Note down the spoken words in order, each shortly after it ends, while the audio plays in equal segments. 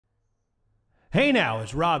Hey now,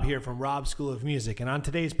 it's Rob here from Rob's School of Music, and on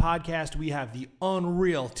today's podcast we have the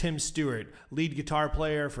unreal Tim Stewart, lead guitar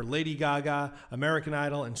player for Lady Gaga, American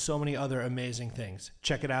Idol, and so many other amazing things.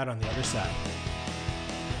 Check it out on the other side.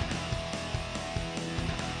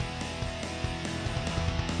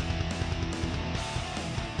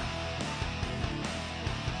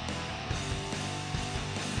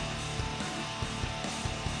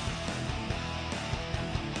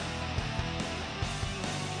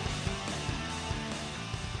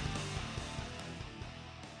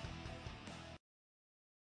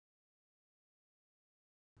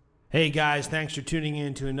 Hey guys, thanks for tuning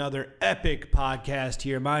in to another epic podcast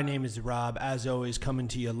here. My name is Rob, as always, coming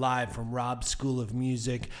to you live from Rob's School of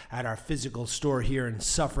Music at our physical store here in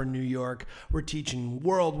Suffern, New York. We're teaching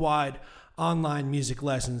worldwide online music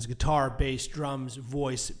lessons, guitar, bass, drums,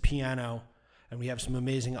 voice, piano, and we have some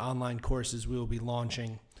amazing online courses we will be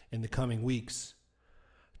launching in the coming weeks.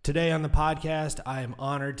 Today on the podcast, I am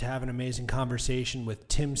honored to have an amazing conversation with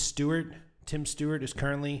Tim Stewart. Tim Stewart is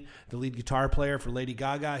currently the lead guitar player for Lady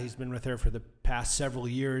Gaga. He's been with her for the past several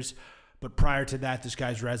years. But prior to that, this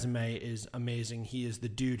guy's resume is amazing. He is the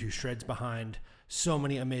dude who shreds behind so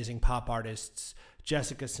many amazing pop artists.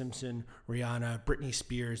 Jessica Simpson, Rihanna, Britney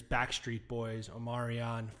Spears, Backstreet Boys,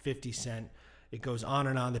 Omarion, 50 Cent. It goes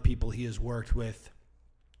on, the people he has worked with.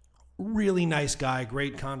 Really nice guy,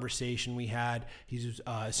 great conversation we had. He's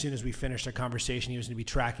as soon as we finished our conversation, he was going to be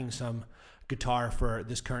tracking some guitar for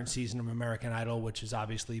this current season of American Idol, which is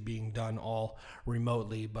obviously being done all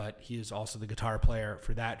remotely, but he is also the guitar player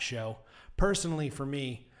for that show. Personally, for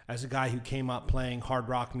me, as a guy who came up playing hard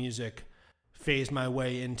rock music, phased my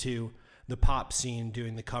way into the pop scene,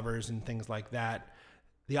 doing the covers and things like that,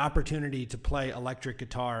 the opportunity to play electric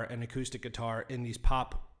guitar and acoustic guitar in these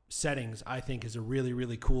pop settings, I think is a really,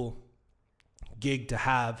 really cool gig to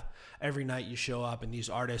have. Every night you show up and these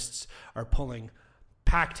artists are pulling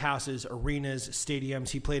packed houses, arenas, stadiums.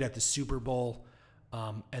 He played at the Super Bowl,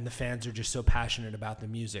 and the fans are just so passionate about the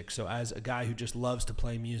music. So as a guy who just loves to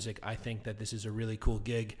play music, I think that this is a really cool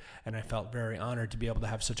gig, and I felt very honored to be able to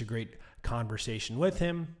have such a great conversation with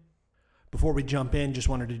him. Before we jump in, just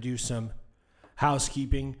wanted to do some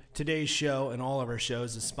housekeeping. Today's show and all of our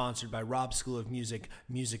shows is sponsored by Rob's School of Music,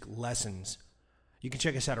 Music Lessons. You can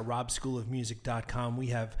check us out at robschoolofmusic.com. We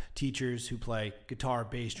have teachers who play guitar,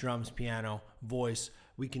 bass, drums, piano, voice.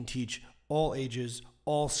 We can teach all ages,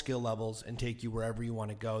 all skill levels, and take you wherever you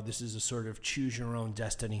want to go. This is a sort of choose your own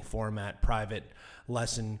destiny format, private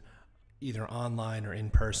lesson, either online or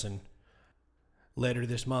in person. Later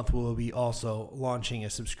this month, we'll be also launching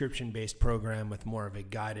a subscription-based program with more of a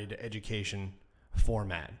guided education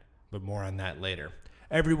format, but more on that later.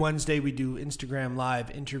 Every Wednesday, we do Instagram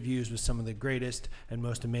Live interviews with some of the greatest and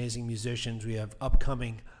most amazing musicians. We have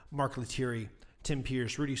upcoming Mark Lettieri, Tim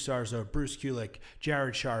Pierce, Rudy Sarzo, Bruce Kulick,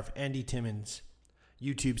 Jared Scharf, Andy Timmons,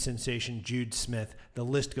 YouTube sensation Jude Smith. The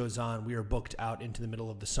list goes on. We are booked out into the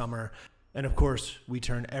middle of the summer. And of course, we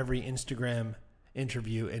turn every Instagram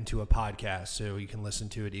interview into a podcast, so you can listen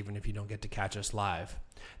to it even if you don't get to catch us live.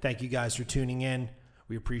 Thank you guys for tuning in.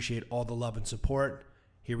 We appreciate all the love and support.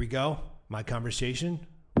 Here we go. My conversation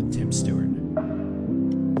with Tim Stewart.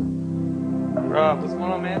 Rob, what's going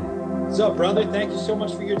on, man? What's up, brother? Thank you so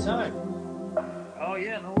much for your time. Oh,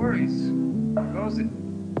 yeah, no worries. How goes it?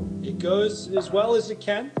 It goes as well as it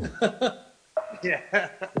can. Yeah,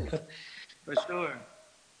 for sure.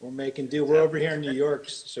 We're making do. We're over here in New York,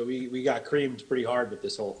 so we got creamed pretty hard with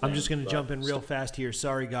this whole thing. I'm just going to jump in real fast here.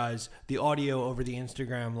 Sorry, guys. The audio over the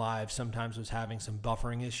Instagram Live sometimes was having some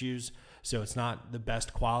buffering issues. So it's not the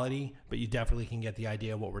best quality, but you definitely can get the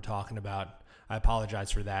idea of what we're talking about. I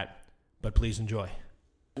apologize for that, but please enjoy.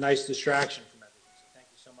 A nice distraction from everything, so thank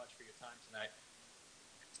you so much for your time tonight.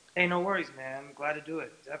 Hey, no worries, man. I'm glad to do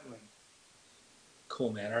it, definitely.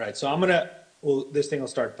 Cool, man. All right, so this thing will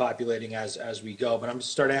start populating as we go, but I'm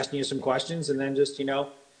just start asking you some questions, and then just,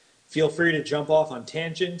 feel free to jump off on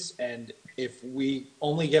tangents, and if we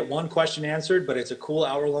only get one question answered, but it's a cool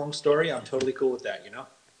hour-long story, I'm totally cool with that,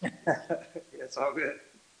 It's all good,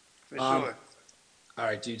 for sure. All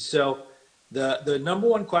right, dude. So the number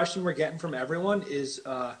one question we're getting from everyone is,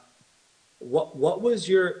 what was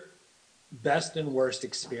your best and worst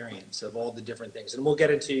experience of all the different things? And we'll get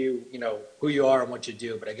into, who you are and what you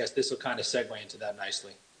do, but I guess this will kind of segue into that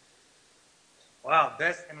nicely. Wow,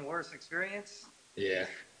 best and worst experience? Yeah.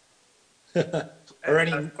 Or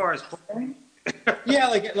any as far as playing? Yeah,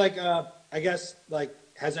 I guess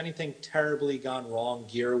has anything terribly gone wrong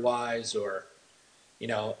gear-wise, or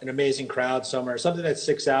an amazing crowd somewhere, something that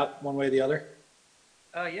sticks out one way or the other?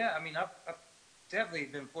 Yeah, I mean, I've definitely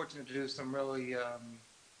been fortunate to do some really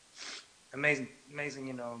amazing,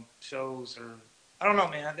 shows or I don't know,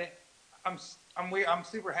 man. I'm weird. I'm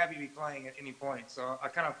super happy to be playing at any point, so I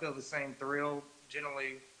kind of feel the same thrill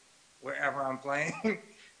generally wherever I'm playing.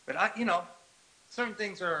 But certain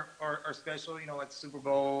things are special. Like Super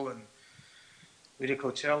Bowl and we did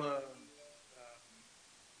Coachella.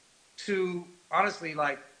 To honestly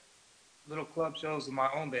like little club shows with my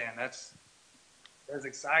own band. That's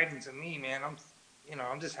exciting to me, man.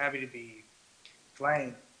 I'm just happy to be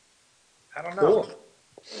playing. I don't know. Cool.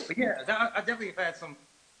 But yeah, I definitely have had some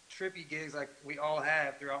trippy gigs like we all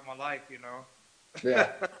have throughout my life.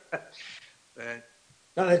 Yeah. But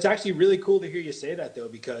No, it's actually really cool to hear you say that though,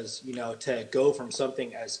 because to go from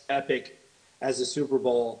something as epic as the Super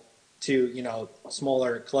Bowl to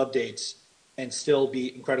smaller club dates and still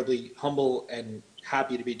be incredibly humble and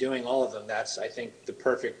happy to be doing all of them. That's, I think, the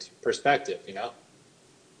perfect perspective.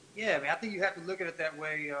 yeah, I mean, I think you have to look at it that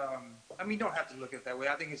way. I mean, you don't have to look at it that way.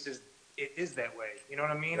 I think it is that way. You know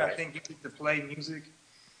what I mean? Right. I think you get to play music,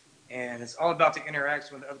 and it's all about the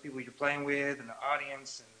interaction with the other people you're playing with and the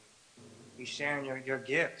audience, and you sharing your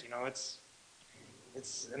gift.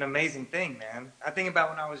 It's an amazing thing, man. I think about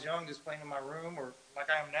when I was young, just playing in my room, or like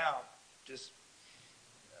I am now, just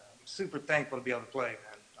I'm super thankful to be able to play,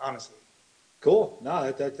 man. Honestly. Cool.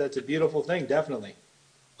 No, that's a beautiful thing, definitely.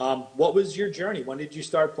 What was your journey? When did you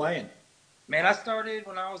start playing? Man, I started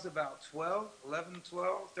when I was about 12, 11,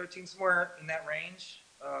 12, 13, somewhere in that range.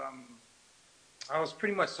 I was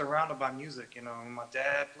pretty much surrounded by music. My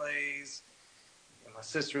dad plays, and my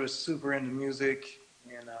sister was super into music,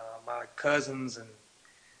 and my cousins, and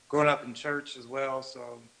growing up in church as well.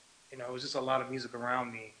 So, it was just a lot of music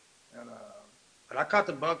around me. And, but I caught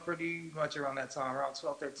the bug pretty much around that time, around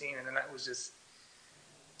 12, 13, and then that was just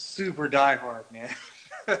super diehard, man.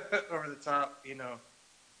 Over the top,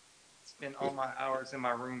 spend all my hours in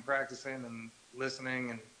my room practicing and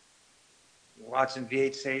listening and watching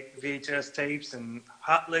VHS tapes and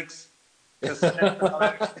hot licks.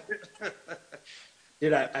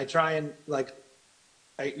 Dude, I try and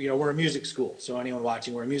we're a music school. So anyone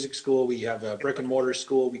watching, we're a music school. We have a brick and mortar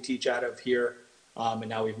school we teach out of here. And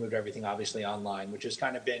now we've moved everything obviously online, which has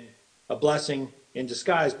kind of been a blessing in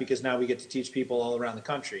disguise because now we get to teach people all around the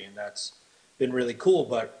country. And that's been really cool.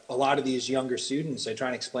 But a lot of these younger students, I try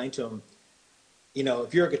and explain to them,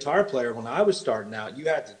 if you're a guitar player, when I was starting out,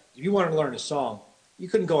 if you wanted to learn a song, you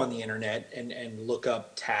couldn't go on the internet and look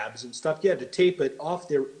up tabs and stuff. You had to tape it off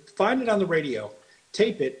there, find it on the radio,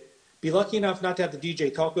 tape it, be lucky enough not to have the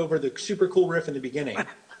DJ talk over the super cool riff in the beginning,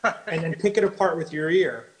 and then pick it apart with your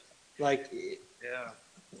ear. Like, yeah.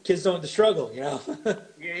 Kids don't have to struggle, Yeah,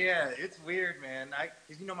 it's weird, man.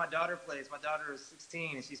 Because my daughter plays. My daughter is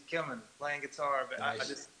 16 and she's killing playing guitar. But Nice. I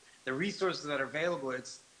just the resources that are available,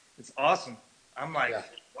 it's awesome. I'm like, Yeah.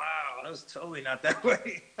 wow, that was totally not that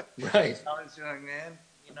way. Right. I was young, man.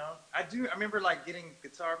 I remember like getting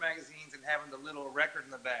guitar magazines and having the little record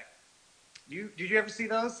in the back. Did you ever see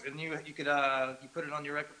those? And you could you put it on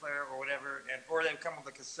your record player or whatever, or they would come with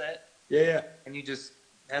a cassette. Yeah. And you just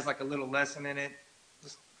has like a little lesson in it.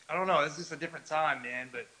 I don't know. It's just a different time, man.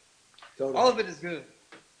 But Totally. all of it is good.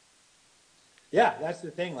 Yeah, that's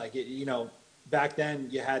the thing. Like, back then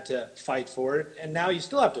you had to fight for it, and now you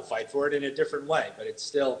still have to fight for it in a different way. But it's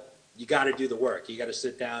still, you got to do the work. You got to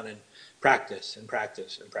sit down and practice and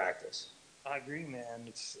practice and practice. I agree, man.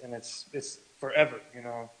 It's forever.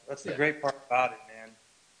 That's the great part about it, man.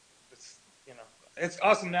 It's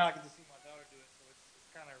awesome now. I get to see my daughter do it, so it's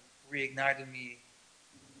kind of reignited me,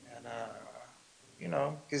 and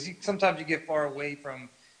because sometimes you get far away from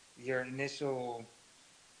your initial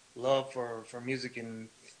love for music, and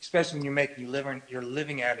especially when you're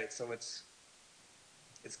living at it. So it's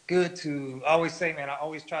good to I always say, man. I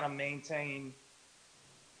always try to maintain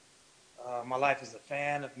my life as a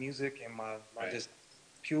fan of music and my Right. just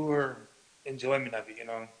pure enjoyment of it,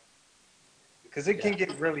 because it can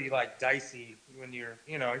get really like dicey when you're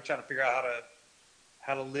trying to figure out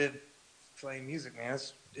how to live playing music, man.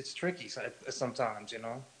 It's tricky sometimes.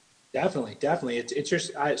 Definitely. It's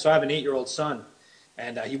just so I have an 8-year-old son,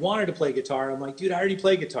 and he wanted to play guitar. I'm like, dude, I already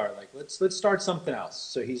play guitar. Like, let's start something else.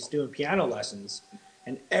 So he's doing piano lessons,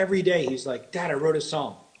 and every day he's like, Dad, I wrote a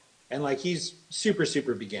song, and like he's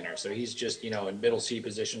super beginner, so he's just in middle C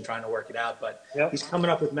position trying to work it out. But he's coming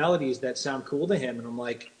up with melodies that sound cool to him, and I'm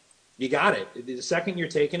like, you got it. The second you're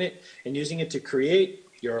taking it and using it to create,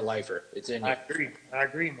 you're a lifer. It's in you. I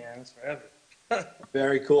agree, man. It's forever.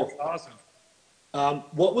 Very cool. That's awesome.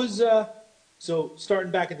 What was so starting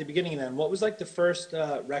back at the beginning then? What was like the first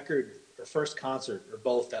record or first concert or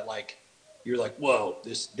both that like you're like, whoa,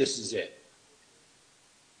 this is it?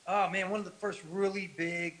 Oh man, one of the first really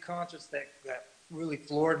big concerts that really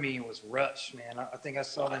floored me was Rush, man. I think I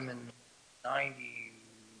saw them in 90,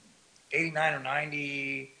 89 or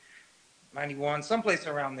 90, 91, someplace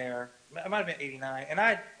around there. It might have been 89. And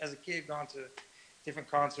I, as a kid, gone to different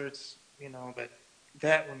concerts, you know, but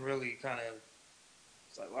that one really kind of,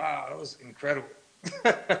 it's like, wow, that was incredible.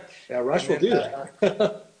 Yeah, Rush will then, do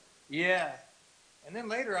that. yeah. And then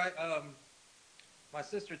later, my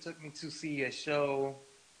sister took me to see a show.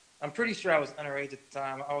 I'm pretty sure I was underage at the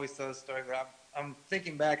time. I always tell this story, but I'm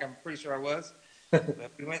thinking back, I'm pretty sure I was.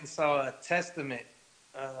 But we went and saw a Testament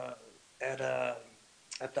uh, at uh,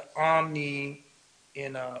 at the Omni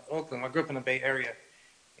in Oakland. I grew up in the Bay Area,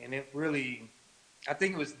 and it really, I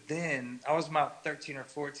think it was then, I was about 13 or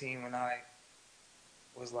 14 when I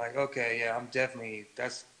was like, okay, yeah, I'm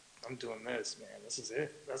doing this, man. This is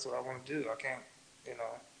it. That's what I want to do. I can't, you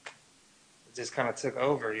know, it just kind of took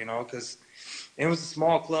over, you know, because it was a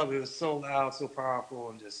small club. It was so loud, so powerful,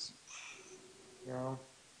 and just, you know.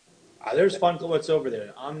 There's fun. What's over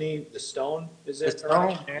there? Omni, the Stone, is it? The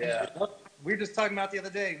Stone, man. Yeah. We were just talking about the other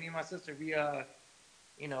day, me and my sister,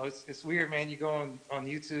 you know, it's weird, man. You go on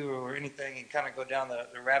YouTube or anything and kind of go down the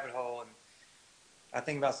rabbit hole. And I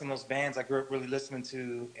think about some of those bands I grew up really listening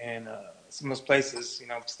to, and some of those places, you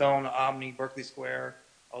know, Stone, Omni, Berkeley Square,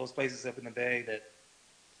 all those places up in the Bay that,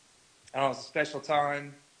 I don't know, it's a special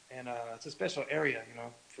time, and it's a special area, you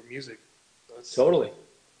know, for music. So Totally.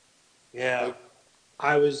 yeah. Like,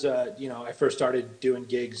 I was, you know, I first started doing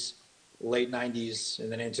gigs late 90s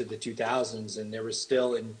and then into the 2000s, and there was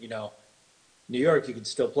still in, you know, New York, you could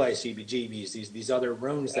still play CBGBs, these other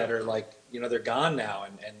rooms that are like, you know, they're gone now.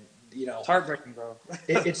 And you know, It's heartbreaking, bro.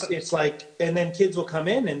 it's like, and then kids will come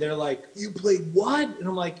in and they're like, you played what? And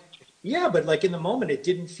I'm like, yeah, but like in the moment, it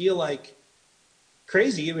didn't feel like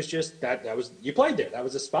crazy. It was just that was, you played there. That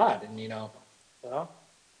was a spot. And, you know, Well,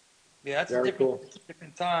 yeah, that's a very different, cool.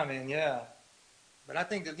 different time, and yeah. But I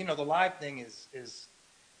think that, you know, the live thing is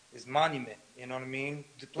monument. You know what I mean?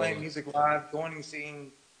 Playing Totally. music live, going and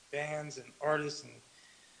seeing bands and artists, and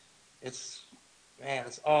it's, man,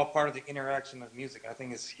 it's all part of the interaction of music. I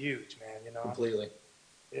think it's huge, man. You know? Completely.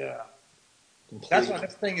 Yeah. That's Completely. why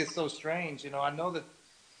this thing is so strange. You know, I know that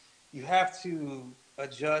you have to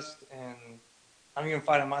adjust, and I'm even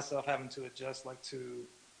finding myself having to adjust, like, to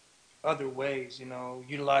other ways. You know,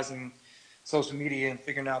 utilizing social media and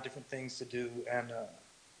figuring out different things to do, and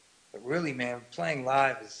but really, man, playing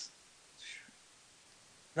live is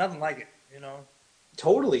nothing like it, you know?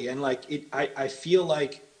 Totally. And like I feel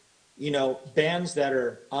like, you know, bands that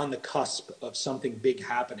are on the cusp of something big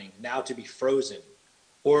happening now to be frozen,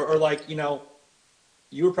 or like, you know,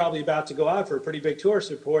 you were probably about to go out for a pretty big tour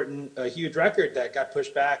supporting a huge record that got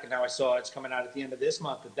pushed back, and now I saw it's coming out at the end of this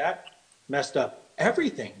month, but that messed up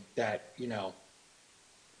everything that, you know,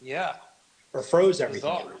 Yeah. or froze everything.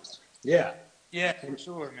 Bizarre. Yeah. Yeah, for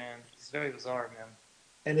sure, man. It's very bizarre, man.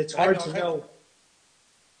 And it's But hard to know.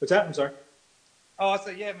 What's that? I'm sorry. Oh, I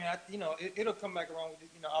said, yeah, man. You know, it'll come back around.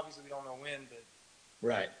 You know, obviously we don't know when, but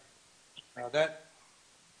Right. that,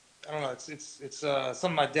 I don't know. It's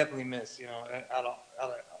something I definitely miss. You know, out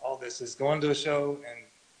of all this is going to a show and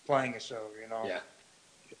playing a show. You know. Yeah.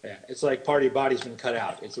 Yeah. It's like part of your body's been cut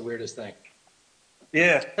out. It's the weirdest thing.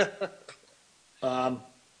 Yeah. All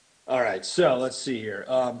right. So let's see here.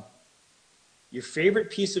 Your favorite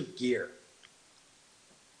piece of gear?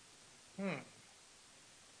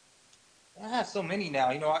 I have so many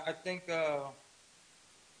now. You know, I think I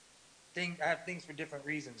have things for different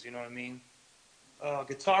reasons. You know what I mean?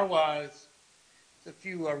 Guitar wise, there's a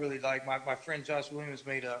few I really like. My friend Josh Williams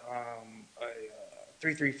made a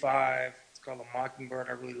 335. It's called a Mockingbird.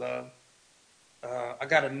 I really love. I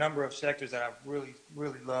got a number of Schecters that I really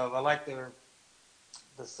love. I like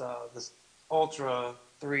this Ultra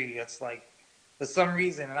 3. It's like, for some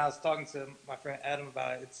reason, and I was talking to my friend Adam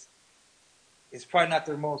about it. It's probably not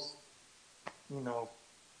their most, you know,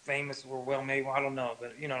 famous or well made one. I don't know,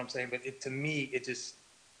 but you know what I'm saying. But to me, it just,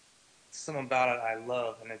 something about it I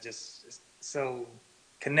love, and it just is so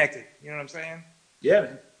connected. You know what I'm saying? Yeah,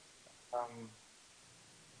 man.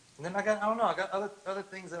 And then I don't know, I got other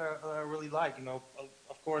things that I really like. You know,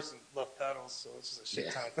 of course, I love pedals, so it's just a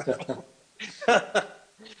shit ton of pedals.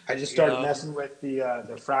 I just started messing with the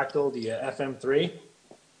Fractal, the FM3,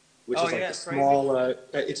 which is like a small.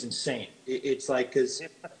 It's insane. It's like, because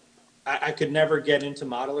I could never get into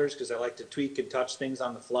modelers because I like to tweak and touch things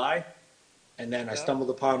on the fly. And then I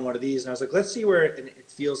stumbled upon one of these, and I was like, let's see where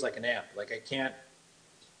it feels like an amp. Like, I can't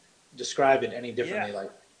describe it any differently. Yeah.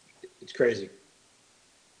 Like, it's crazy.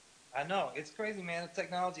 I know, it's crazy, man. The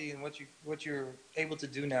technology and what you're able to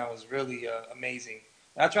do now is really amazing.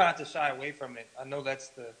 I try not to shy away from it. I know that's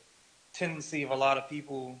the tendency of a lot of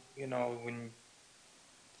people, you know, when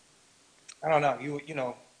I don't know. You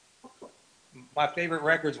know, my favorite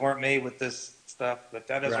records weren't made with this stuff, but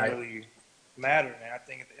that doesn't really matter, man. I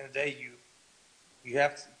think at the end of the day, you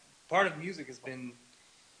have to. Part of music has been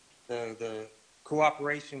the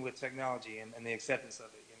cooperation with technology and the acceptance of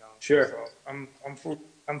it. You know. Sure. So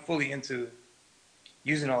I'm fully into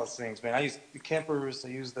using all those things, man. I use the Kempers. I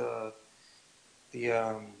use the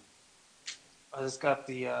I just got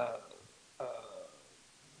the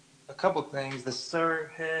a couple things, the Sir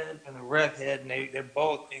head and the Rev head, and they're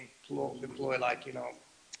both employ like, you know,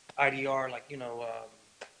 IDR, like, you know.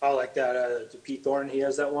 Oh, like that, Pete Thorne, he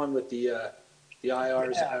has that one with the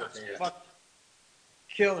IRs. Yeah,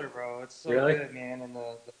 killer, bro. It's so good, man. And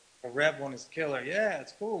the Rev one is killer. Yeah,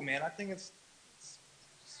 it's cool, man. I think it's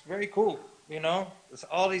very cool, you know.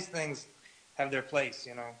 All these things have their place,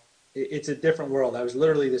 you know. It's a different world. I was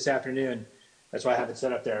literally this afternoon, that's why I have it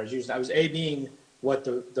set up there. I was A-Bing what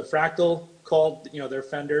the Fractal called, you know, their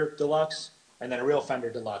Fender Deluxe, and then a real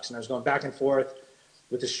Fender Deluxe. And I was going back and forth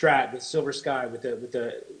with the Strat, with Silver Sky, with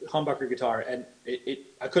the humbucker guitar, and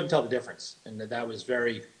I couldn't tell the difference. And that was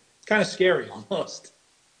very, kind of scary almost.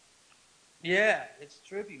 Yeah, it's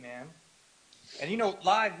trippy, man. And you know,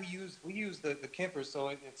 live we use the Kemper, so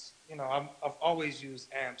it's, you know, I've always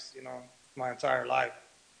used amps, you know, my entire life,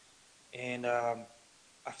 and I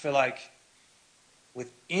feel like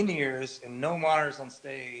with in-ears and no monitors on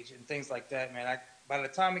stage and things like that, man, by the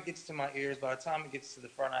time it gets to my ears, by the time it gets to the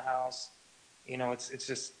front of the house, you know,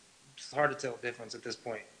 it's hard to tell the difference at this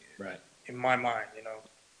point, right? In my mind, you know.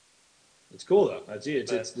 It's cool though.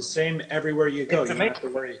 It's the same everywhere you go. You don't have to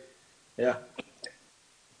worry. Yeah.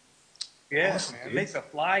 Yeah, awesome, man. It makes a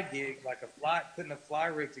fly gig, like putting a fly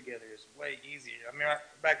rig together is way easier. I mean,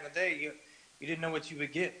 back in the day, you didn't know what you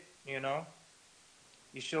would get, you know?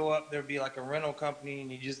 You show up, there'd be like a rental company,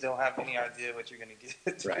 and you just don't have any idea what you're going to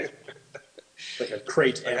get. Right. Like a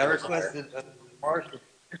crate like I requested a Marshall.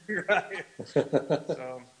 Right.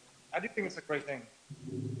 So I do think it's a great thing.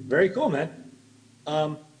 Very cool, man.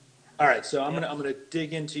 All right, so I'm gonna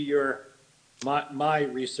dig into my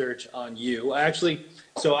research on you. I was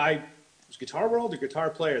Guitar World or Guitar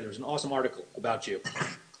Player. There was an awesome article about you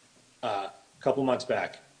a couple months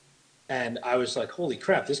back, and I was like, holy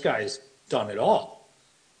crap, this guy's done it all,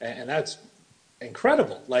 and that's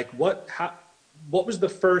incredible. Like, what was the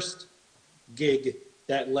first gig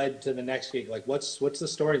that led to the next gig? Like, what's the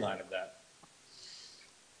storyline of that?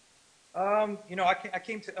 You know, I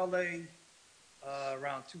came to LA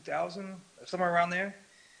around 2000, somewhere around there,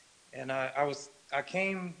 and I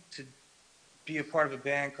came to be a part of a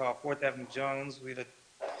band called Fourth Avenue Jones. We had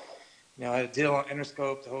a deal on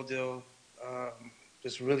Interscope, the whole deal.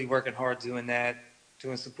 Just really working hard doing that,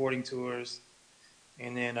 doing supporting tours,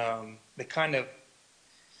 and then they kind of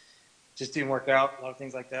just didn't work out. A lot of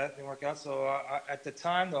things like that didn't work out. So at the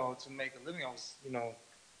time, though, to make a living, I was, you know,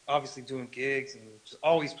 obviously doing gigs and just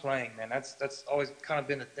always playing, man. That's always kind of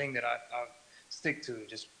been a thing that I stick to.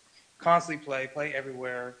 Just constantly play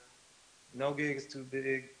everywhere. No gig is too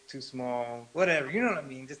big, too small, whatever. You know what I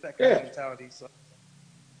mean? Just that kind of mentality. So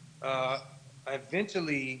I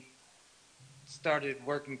eventually started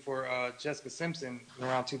working for Jessica Simpson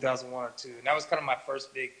around 2001 or 2. And that was kind of my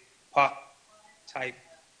first big pop type,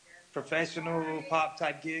 professional pop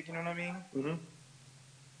type gig. You know what I mean? Mm-hmm.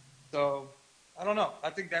 So I don't know. I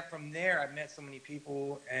think that from there I met so many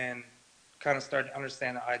people and kind of started to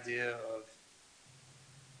understand the idea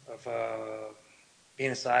of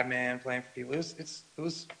being a sideman, playing for people. It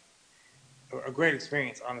was a great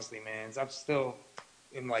experience, honestly, man. I'm still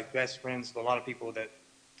in like best friends with a lot of people that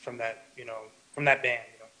from that band, you know.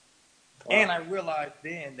 Wow. And I realized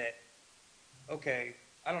then that, okay,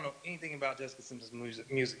 I don't know anything about Jessica Simpson's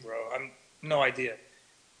music, bro. I'm no idea.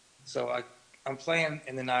 So I'm playing,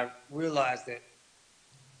 and then I realized that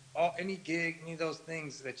any gig, any of those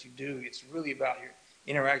things that you do, it's really about your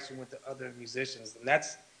interaction with the other musicians, and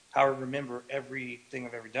that's how I remember everything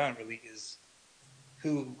I've ever done. Really, is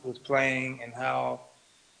who was playing and how,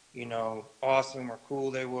 you know, awesome or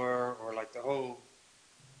cool they were, or like the whole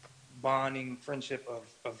bonding friendship of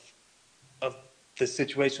the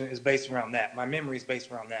situation is based around that. My memory is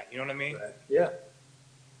based around that. You know what I mean? Right. Yeah.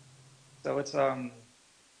 So it's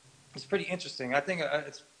pretty interesting. I think I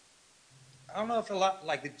don't know if a lot,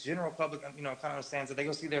 like the general public, you know, kind of understands that they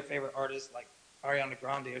go see their favorite artists like Ariana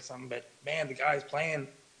Grande or something, but man, the guys playing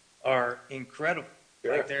are incredible.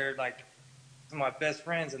 Sure. Like they're like some of my best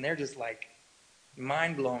friends, and they're just like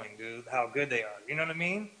mind blowing, dude, how good they are. You know what I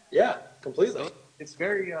mean? Yeah, completely. So it's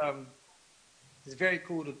very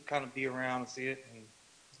cool to kind of be around and see it, and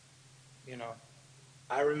you know.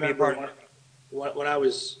 I remember when I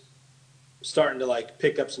was starting to like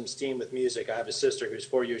pick up some steam with music. I have a sister who's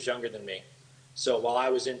 4 years younger than me. So while I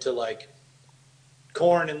was into like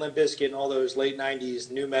Korn and Limp Bizkit and all those late 90s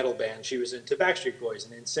new metal bands, she was into Backstreet Boys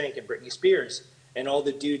and NSYNC and Britney Spears. And all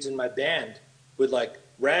the dudes in my band would like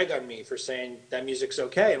rag on me for saying that music's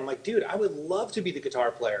okay. And I'm like, dude, I would love to be the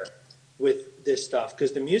guitar player with this stuff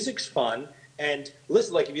because the music's fun. And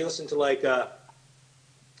listen, like if you listen to like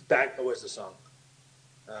what's the song?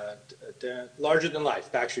 Larger Than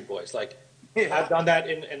Life, Backstreet Boys. Like yeah. I've done that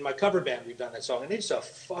in my cover band. We've done that song, and it's a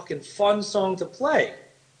fucking fun song to play.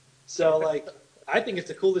 So like, I think it's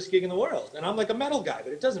the coolest gig in the world. And I'm like a metal guy,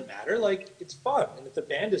 but it doesn't matter. Like it's fun, and if the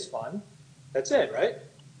band is fun, that's it, right?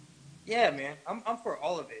 Yeah, man. I'm for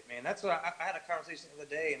all of it, man. That's what I had a conversation the other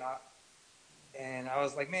day, and I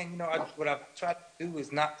was like, man, you know, what I've tried to do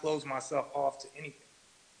is not close myself off to anything.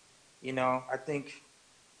 You know, I think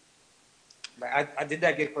I did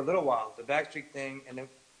that gig for a little while, the Backstreet thing, and the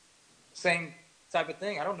same type of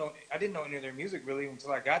thing. I didn't know any of their music really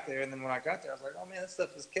until I got there, and then when I got there, I was like, oh man, this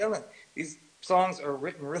stuff is killing. These songs are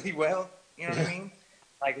written really well. You know what I mean?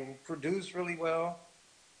 Like produced really well,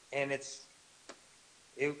 and it's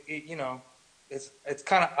you know, it's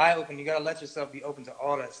kind of eye opening. You gotta let yourself be open to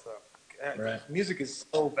all that stuff. Right. Music is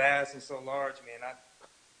so vast and so large, man.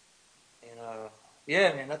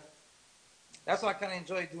 Yeah, man. That's why I kind of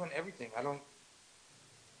enjoy doing everything. I don't.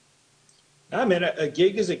 I mean, a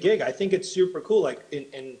gig is a gig. I think it's super cool. Like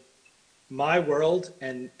in my world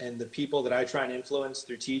and the people that I try and influence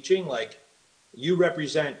through teaching, like you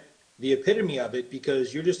represent the epitome of it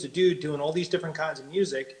because you're just a dude doing all these different kinds of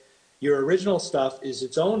music. Your original stuff is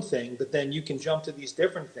its own thing, but then you can jump to these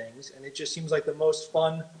different things, and it just seems like the most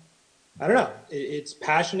fun. I don't know. It's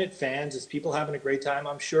passionate fans. It's people having a great time.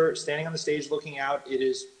 I'm sure standing on the stage looking out, it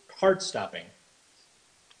is heart-stopping.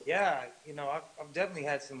 Yeah, you know, I've definitely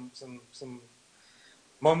had some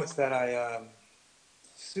moments that I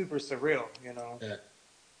super surreal. You know, yeah.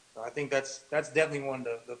 So I think that's definitely one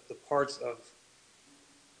of the parts of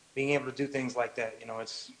being able to do things like that. You know,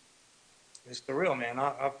 it's surreal, man.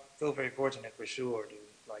 I feel very fortunate for sure, dude.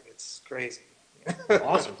 Like it's crazy.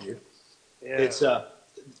 Awesome, dude. Yeah. It's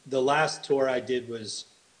the last tour I did was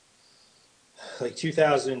like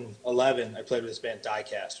 2011. I played with this band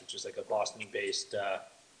Diecast, which is like a Boston-based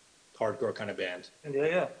hardcore kind of band.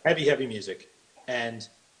 Yeah. Heavy music. And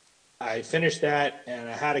I finished that, and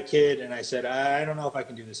I had a kid, and I said, I don't know if I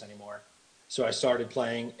can do this anymore. So I started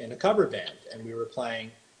playing in a cover band, and we were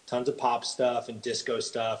playing tons of pop stuff and disco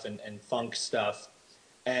stuff and funk stuff.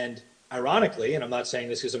 And ironically, and I'm not saying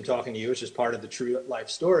this because I'm talking to you, it's just part of the true life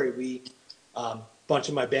story, a bunch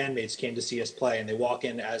of my bandmates came to see us play, and they walk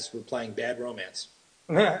in as we're playing Bad Romance.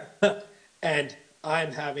 And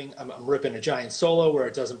I'm ripping a giant solo where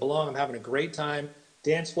it doesn't belong. I'm having a great time.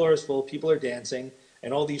 Dance floor is full. People are dancing.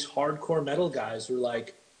 And all these hardcore metal guys were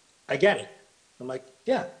like, I get it. I'm like,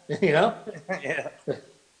 yeah, you know? Yeah.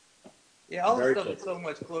 Yeah, all this stuff is so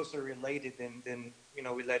much closer related than you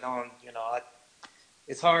know, we let on. You know,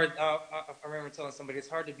 it's hard. I remember telling somebody it's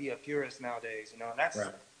hard to be a purist nowadays. You know, and that's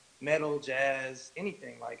right. Metal, jazz,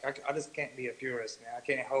 anything. Like I just can't be a purist, man. I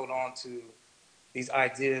can't hold on to these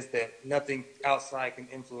ideas that nothing outside can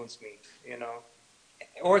influence me. You know,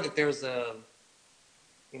 or that there's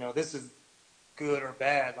you know, this is good or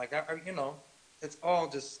bad. Like you know, it's all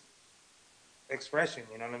just expression.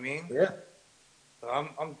 You know what I mean? Yeah. So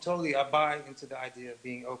I buy into the idea of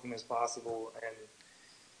being open as possible and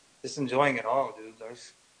just enjoying it all, dude.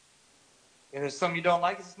 And if something you don't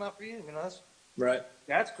like, it's just not for you. You know,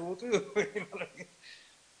 that's cool too. You know what I mean?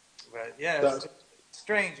 But yeah, it's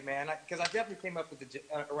strange, man. Because I definitely came up with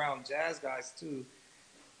around jazz guys too,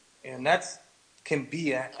 and can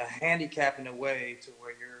be a handicap in a way to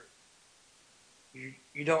where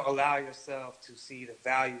you don't allow yourself to see the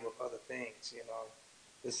value of other things. You know.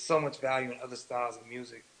 There's so much value in other styles of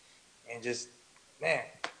music, and just, man,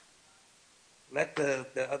 let the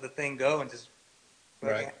other thing go and just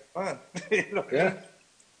have fun. You know what I mean?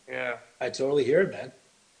 Yeah. I totally hear it, man.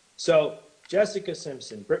 So Jessica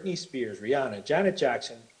Simpson, Britney Spears, Rihanna, Janet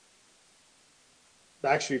Jackson,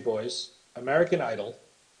 Backstreet Boys, American Idol.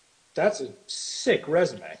 That's a sick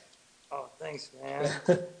resume. Oh, thanks, man.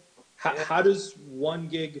 How does one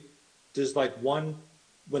gig,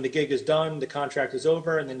 when the gig is done, the contract is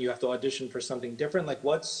over, and then you have to audition for something different? Like,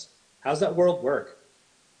 how's that world work?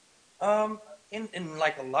 In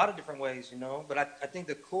like a lot of different ways, you know. But I think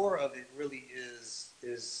the core of it really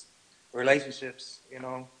is relationships, you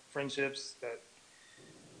know, friendships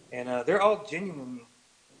and they're all genuine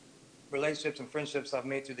relationships and friendships I've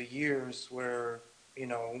made through the years. Where you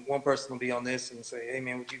know, one person will be on this and say, "Hey,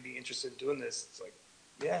 man, would you be interested in doing this?" It's like,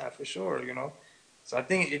 yeah, for sure, you know. So I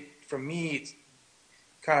think for me, it's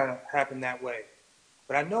kind of happened that way.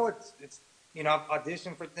 But I know it's I've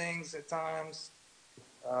auditioned for things at times.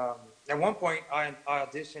 At one point, I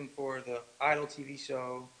auditioned for the Idol TV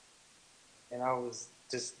show, and I was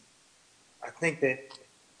just, I think that,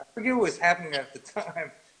 I forget what was happening at the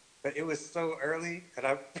time, but it was so early that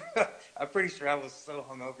I'm pretty sure I was so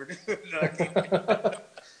hungover that I can't,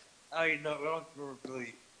 I don't know, I don't remember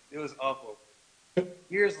really, it was awful.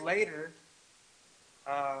 Years later,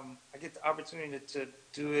 I get the opportunity to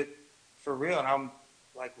do it for real, and I'm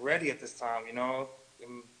like ready at this time, And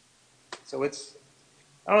so I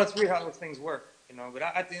don't know, it's weird how those things work, but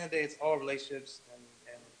at the end of the day, it's all relationships and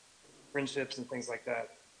friendships and things like that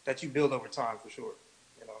you build over time for sure.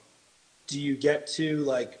 Do you get to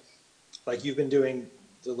like you've been doing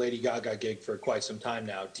the Lady Gaga gig for quite some time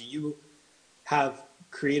now? Do you have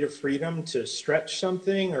creative freedom to stretch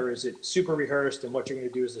something, or is it super rehearsed and what you're going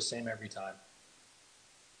to do is the same every time?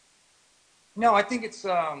 No, I think it's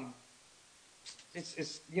a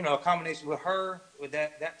combination with her, with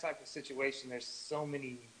that type of situation. There's so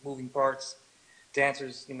many moving parts,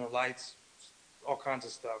 dancers, lights, all kinds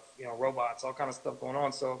of stuff, robots, all kinds of stuff going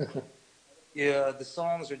on. So yeah, the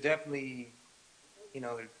songs are definitely,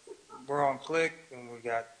 we're on click, and we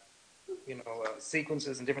got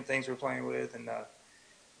sequences and different things we're playing with, and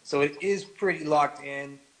so it is pretty locked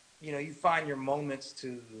in. You find your moments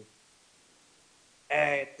to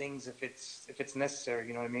add things if it's necessary.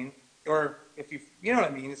 You know what I mean? Or if you know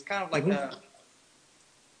what I mean. It's kind of like a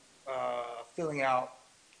filling out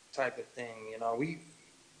type of thing. We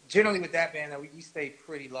generally with that band, we stay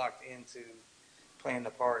pretty locked into playing the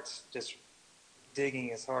parts, just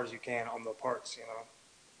digging as hard as you can on the parts.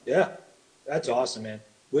 Yeah, that's awesome, man.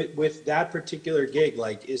 With that particular gig,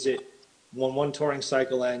 like, is it when one touring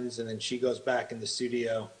cycle ends and then she goes back in the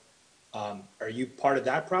studio? Are you part of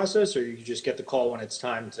that process, or you just get the call when it's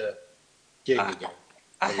time to gig again?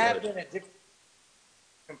 I have been at different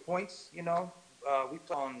points. We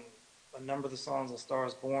play on a number of the songs on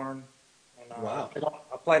Stars Born, and Wow.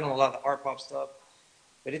 I played on a lot of the art pop stuff.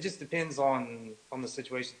 But it just depends on the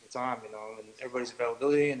situation at the time, and everybody's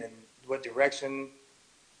availability, and then what direction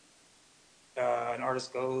an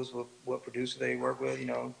artist goes, what producer they work with.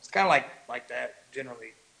 It's kind of like that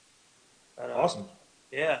generally. But, Awesome.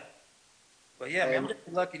 Yeah. But yeah, man, I'm just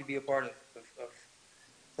lucky to be a part of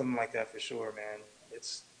something like that for sure, man.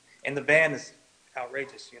 And the band is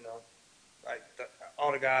outrageous, like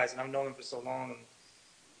all the guys, and I've known them for so long, and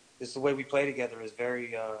just the way we play together is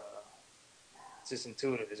very, it's just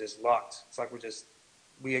intuitive. It's just locked. It's like I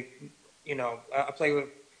play with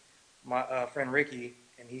my friend Ricky,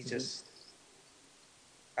 and he's just,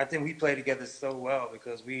 I think we play together so well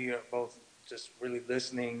because we are both just really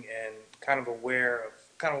listening and kind of aware of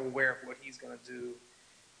what he's gonna do,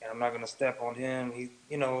 and I'm not gonna step on him.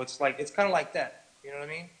 It's kind of like that. You know what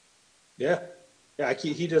I mean? Yeah. Yeah,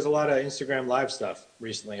 he does a lot of Instagram live stuff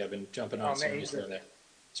recently. I've been jumping on some He's there.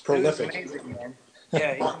 It's prolific. He's amazing, man.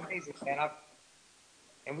 Yeah, he's amazing, man.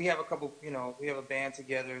 And we have a couple, we have a band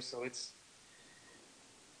together, so it's,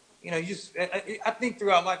 I think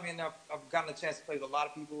throughout life, man, I've gotten a chance to play with a lot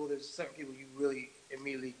of people. There's certain people you really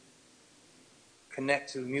immediately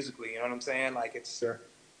connect to musically, you know what I'm saying? Like it's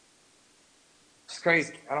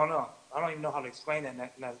crazy. I don't know. I don't even know how to explain that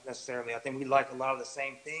necessarily. I think we like a lot of the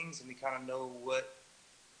same things, and we kind of know what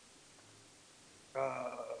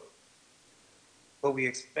we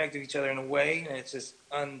expect of each other in a way, and it's just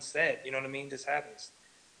unsaid. You know what I mean? It just happens.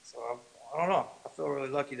 So I don't know. I feel really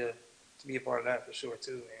lucky to be a part of that for sure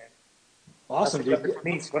too, man. Awesome, dude.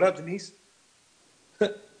 What up, Denise?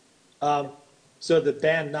 So the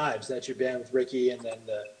band Knives, that's your band with Ricky, and then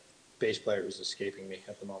the bass player who's escaping me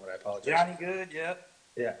at the moment. I apologize. Johnny Good, yep.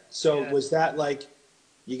 Yeah. So was that like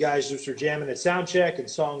you guys just were jamming at sound check and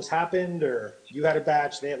songs happened, or you had a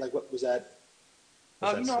batch? They had, like, what was that?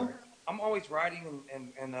 I'm always writing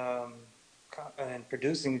and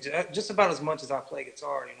producing just about as much as I play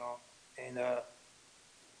guitar, And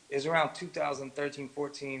it was around 2013,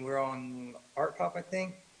 14. We were on Art Pop, I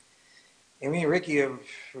think. And me and Ricky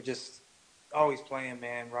were just always playing,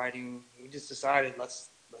 man, writing. We just decided let's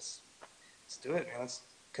do it, man.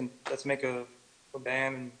 Let's make a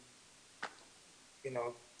band, and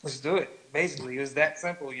let's do it. Basically, it was that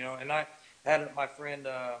simple, And I had my friend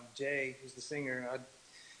Jay, who's the singer. I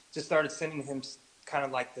just started sending him kind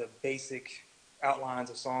of like the basic outlines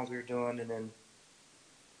of songs we were doing, and then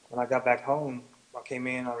when I got back home, I came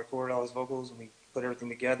in, I recorded all his vocals, and we put everything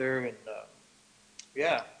together, and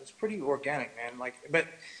yeah, it's pretty organic, man. But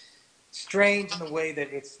strange in the way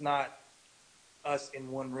that it's not us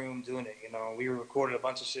in one room doing it. We recorded a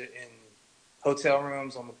bunch of shit in hotel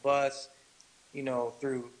rooms, on the bus, you know,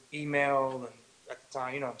 through email and at the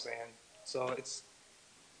time, you know what I'm saying? So it's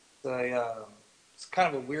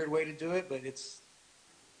kind of a weird way to do it, but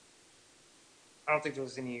I don't think there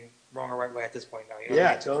was any wrong or right way at this point now. You know what I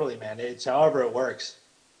Yeah, mean? totally, man. It's however it works.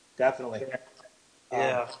 Definitely. Yeah. Um,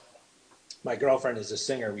 Yeah. my girlfriend is a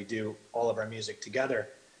singer. We do all of our music together,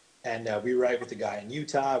 and we write with the guy in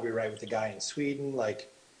Utah. We write with the guy in Sweden. Like,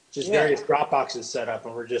 just Yeah. various drop boxes set up,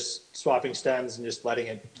 and we're just swapping stems and just letting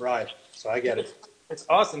it ride. So I get it. It's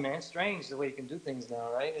awesome, man. It's strange the way you can do things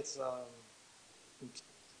now, right? It's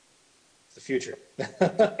the future.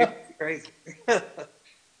 It's crazy.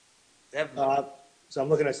 Definitely. So I'm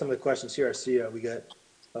looking at some of the questions here. I see we got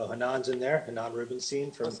Hanan's in there. Hanan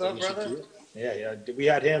Rubenstein from What's up, brother? Yeah. We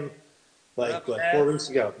had him like What up, 4 weeks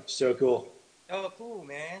ago. So cool. Oh, cool,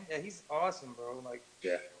 man. Yeah, he's awesome, bro. Like,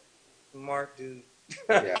 Yeah. smart dude.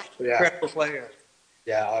 Yeah. Incredible player.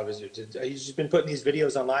 Yeah, he's just been putting these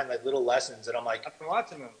videos online, like little lessons, and I'm like, I've been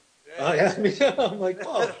watching him. Yeah. oh yeah, me too. I'm like,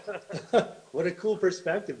 oh, what a cool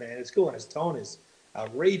perspective, man. It's cool, and his tone is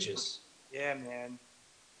outrageous. Yeah, man.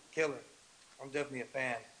 Killer. I'm definitely a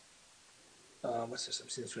fan. What's this? I'm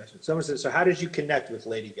seeing this question. Someone says, so how did you connect with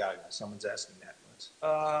Lady Gaga? Someone's asking that.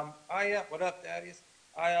 Yeah. What up, Thaddeus?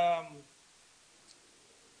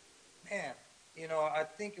 Man, you know, I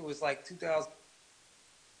think it was like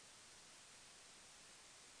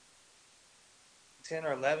 2010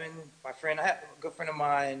 or 11. I had a good friend of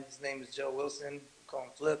mine. His name is Joe Wilson. We call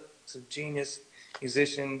him Flip. He's a genius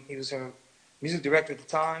musician. He was her music director at the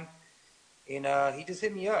time. And he just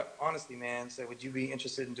hit me up, honestly, man. Said, would you be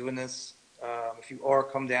interested in doing this? If you are,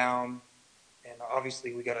 come down. And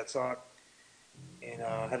obviously, we got to talk. And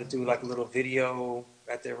had to do like a little video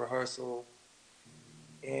at their rehearsal.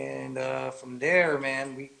 And from there,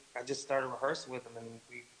 man, I just started rehearsing with him. And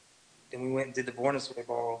then we went and did the Born This Way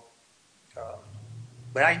ball.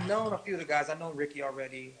 But I known a few of the guys. I know Ricky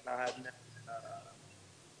already. And I had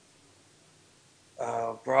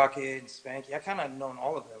Brockett, Spanky. I kind of known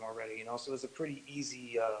all of them already, you know. So it's a pretty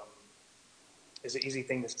easy, it's an easy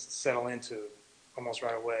thing to settle into almost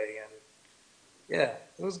right away. And yeah,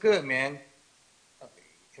 it was good, man.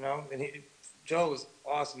 You know, and Joe was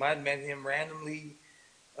awesome. I had met him randomly,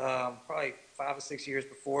 probably 5 or 6 years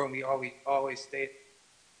before, and we always stayed in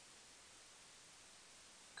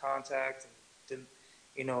contact and did,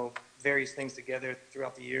 you know, various things together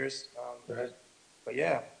throughout the years. Right. But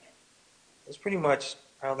yeah. That's pretty much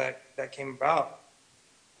how that came about.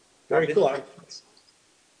 Very cool.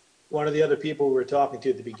 One of the other people we were talking to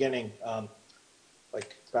at the beginning,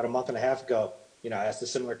 like about a month and a half ago, you know, I asked a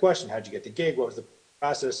similar question. How'd you get the gig? What was the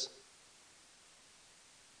process?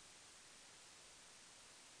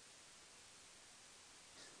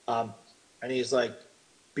 And he's like,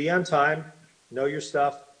 be on time, know your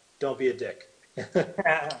stuff, don't be a dick.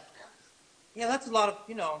 Yeah, that's a lot of,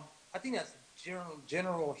 you know, I think that's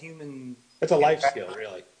general human. It's a life skill,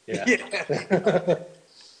 really. Yeah. Yeah.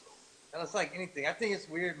 It's like anything. I think it's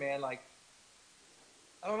weird, man. Like,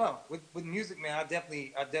 I don't know. With music, man, I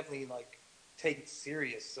definitely like take it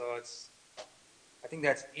serious. So I think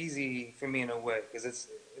that's easy for me in a way because it's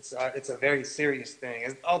a very serious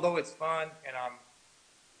thing. Although it's fun and I'm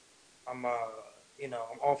you know,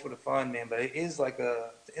 I'm all for the fun, man. But it is like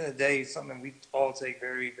at the end of the day, something we all take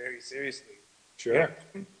very, very seriously. Sure.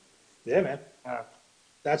 Yeah, man.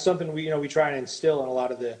 That's something we try and instill in a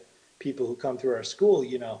lot of the people who come through our school.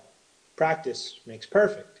 You know, practice makes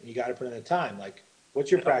perfect. And you got to put in the time. Like,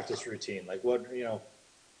 what's your practice routine? Like, what, you know?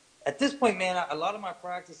 At this point, man, a lot of my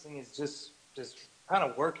practicing is just kind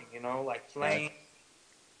of working. You know, like playing,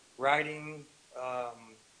 writing,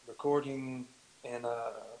 recording, and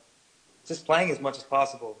just playing as much as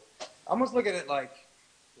possible. I almost look at it like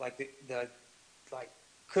the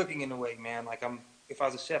cooking in a way, man. Like if I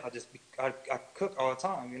was a chef, I cook all the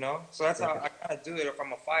time, you know? So that's how I kind of do it. If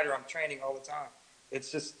I'm a fighter, I'm training all the time.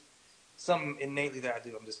 It's just something innately that I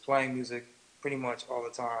do. I'm just playing music pretty much all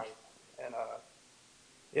the time. And,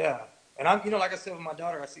 yeah. And I'm, you know, like I said with my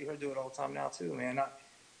daughter, I see her do it all the time now too, man.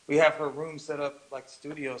 We have her room set up like the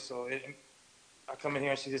studio. So I come in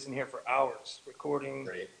here and she's just in here for hours recording,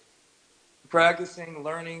 practicing,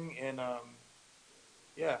 learning. And,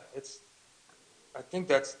 yeah, I think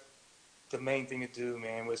that's the main thing to do,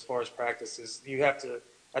 man, as far as practice is you have to,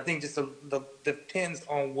 I think just depends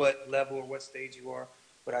on what level or what stage you are,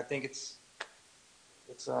 but I think it's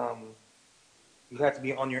you have to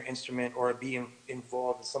be on your instrument or be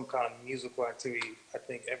involved in some kind of musical activity, I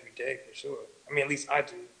think, every day for sure. I mean, at least I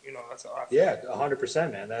do, you know, that's how I feel. Yeah,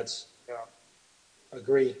 100%, man.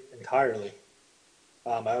 Agree entirely.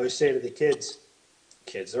 I always say to the kids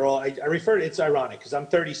kids. They're all, I refer to, it's ironic because I'm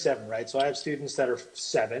 37, right? So I have students that are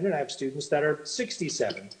 7 and I have students that are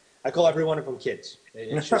 67. I call every one of them kids.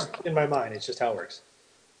 It's just in my mind, it's just how it works.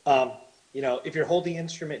 You know, if you're holding an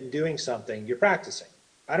instrument and doing something, you're practicing.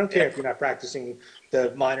 I don't care if you're not practicing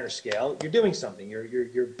the minor scale, you're doing something,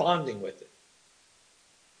 you're bonding with it.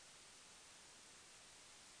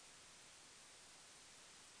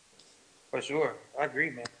 For sure. I agree,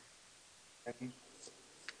 man.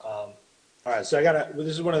 All right, so I got to, this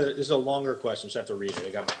is one of the, this is a longer question, so I have to read it. I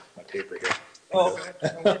got my paper here. Oh,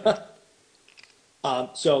 okay.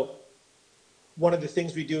 So one of the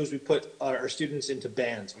things we do is we put our students into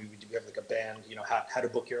bands. We have like a band, you know, how to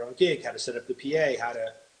book your own gig, how to set up the PA, how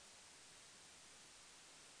to,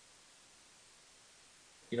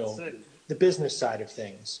 you know, the business side of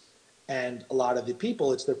things. And a lot of the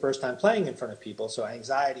people, it's their first time playing in front of people. So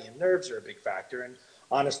anxiety and nerves are a big factor. And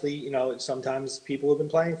honestly, you know, sometimes people who've been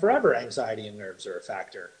playing forever, anxiety and nerves are a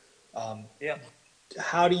factor. Yeah.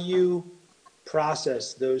 How do you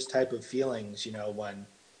process those type of feelings, you know, when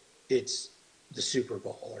it's the Super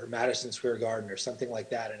Bowl or Madison Square Garden or something like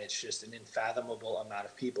that, and it's just an unfathomable amount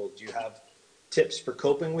of people? Do you have tips for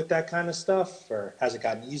coping with that kind of stuff, or has it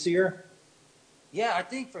gotten easier? Yeah, I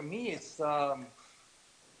think for me, it's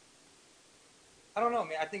I don't know,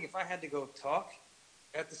 man. I think if I had to go talk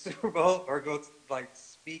at the Super Bowl or go like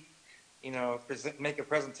speak, you know, make a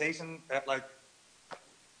presentation at like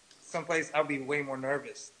someplace, I'd be way more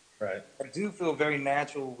nervous. Right. I do feel very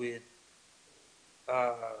natural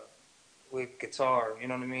uh, with guitar. You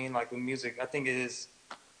know what I mean? Like with music, I think it is.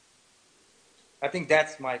 I think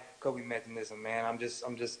that's my coping mechanism, man. I'm just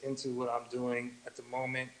into what I'm doing at the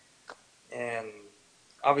moment, and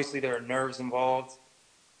obviously there are nerves involved,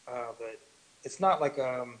 but it's not like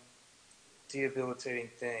debilitating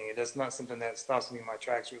thing. It's not something that stops me in my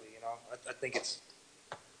tracks, really. You know, I think it's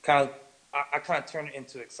kind of I kind of turn it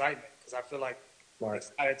into excitement because I feel like I'm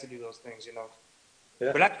excited to do those things. You know,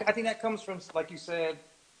 Yeah. but I think that comes from, like you said,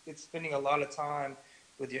 it's spending a lot of time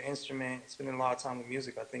with your instrument, spending a lot of time with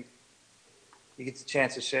music. I think you get the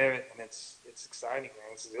chance to share it, and it's exciting,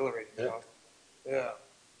 man. It's exhilarating. Yeah. You know? Yeah.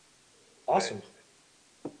 Awesome.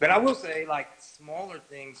 But I will say, like, smaller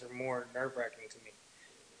things are more nerve wracking to me.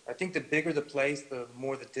 I think the bigger the place, the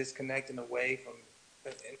more the disconnect in a way from,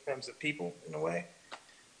 in terms of people, in a way.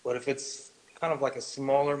 But if it's kind of like a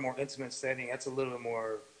smaller, more intimate setting, that's a little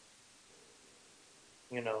more,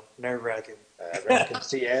 you know, nerve wracking. Everyone can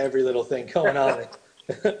see every little thing going on.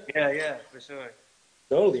 Yeah, for sure.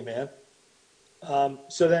 Totally, man.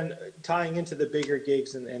 So then tying into the bigger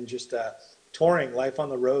gigs and just touring, life on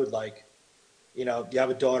the road, like, you know, you have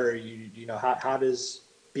a daughter, you know, how does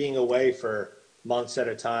being away for months at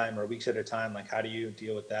a time or weeks at a time, like, how do you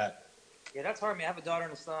deal with that? Yeah, that's hard, man. I have a daughter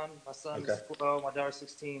and a son. My son's Okay. 12, my daughter's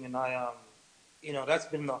 16, and you know, that's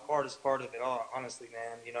been the hardest part of it all, honestly,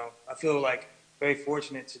 man. You know, I feel like very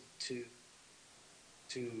fortunate to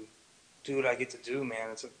do what I get to do, man.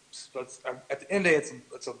 At the end of the day,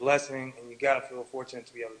 it's a blessing, and you gotta feel fortunate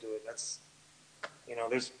to be able to do it. That's, you know,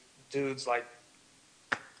 there's dudes like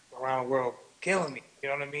around the world killing me. You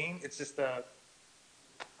know what I mean? It's just a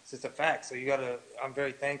fact. So you gotta. I'm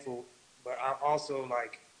very thankful, but I'm also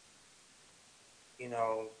like, you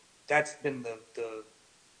know, that's been the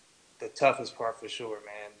toughest part for sure,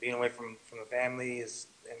 man. Being away from the family is.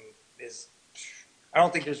 I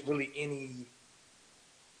don't think there's really any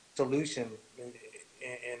solution in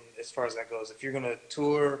as far as that goes. If you're gonna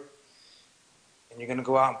tour and you're gonna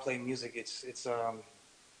go out and play music, it's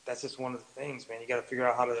that's just one of the things, man. You got to figure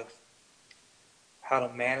out how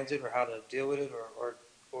to manage it or how to deal with it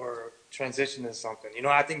or transition to something. You know,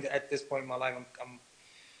 I think that at this point in my life, I'm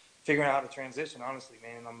figuring out how to transition. Honestly,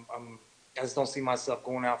 man, I just don't see myself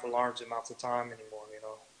going out for large amounts of time anymore. You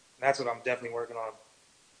know, and that's what I'm definitely working on.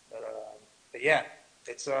 But yeah,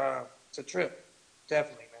 it's a trip,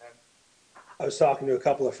 definitely, man. I was talking to a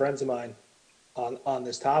couple of friends of mine on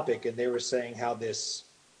this topic, and they were saying how this,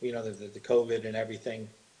 you know, the COVID and everything,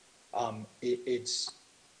 it's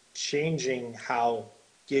changing how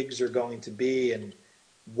gigs are going to be and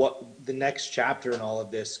what the next chapter in all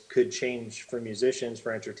of this could change for musicians,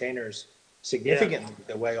 for entertainers significantly,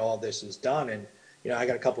 the way all this is done. And, you know, I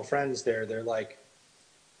got a couple friends there, they're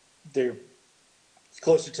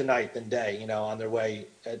closer to night than day, you know, on their way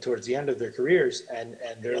towards the end of their careers. And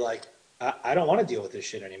they're like, I don't want to deal with this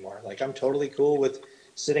shit anymore. Like, I'm totally cool with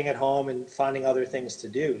sitting at home and finding other things to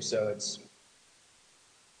do. So it's,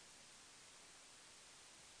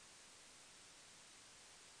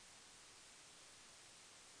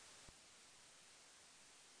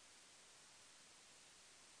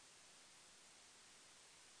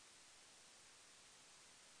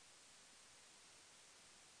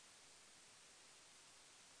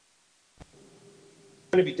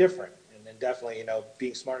 going to be different. And then definitely, you know,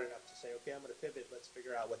 being smart enough to say, okay, I'm going to pivot. Let's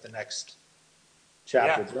figure out what the next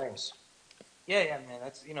chapter brings. Yeah, man.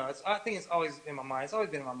 That's, you know, it's, I think it's always in my mind. It's always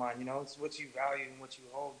been in my mind, you know, it's what you value and what you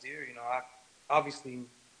hold dear. You know, obviously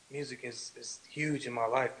music is huge in my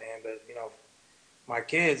life, man, but you know, my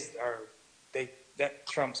kids are, that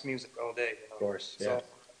trumps music all day, you know? Of course. Yeah. So,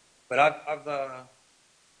 but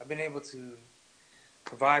I've been able to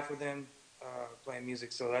provide for them, playing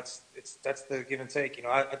music. So that's the give and take. You know,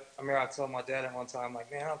 I remember I told my dad at one time,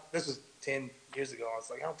 like, man, this was 10 years ago. I was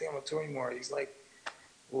like, I don't think I'm gonna tour anymore. He's like,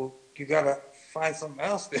 well, you gotta find something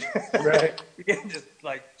else then. Right. You can't just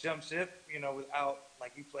like jump ship, you know, without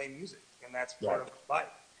like you play music, and that's part of life.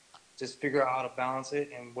 Just figure out how to balance it,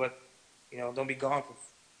 and what, you know, don't be gone for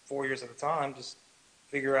 4 years at a time. Just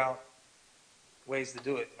figure out ways to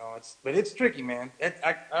do it. You know, but it's tricky, man.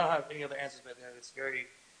 I don't have any other answers but that. It's very,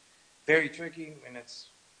 very tricky, and it's,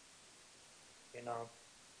 you know,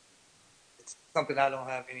 it's something I don't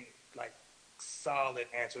have any like solid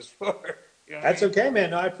answers for. You know That's what I mean? okay, man.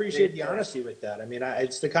 No, I appreciate the honesty with that. I mean,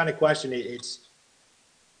 it's the kind of question.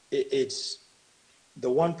 It's the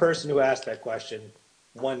one person who asked that question.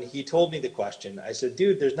 When he told me the question, I said,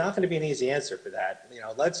 "Dude, there's not going to be an easy answer for that. You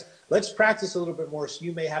know, let's practice a little bit more, so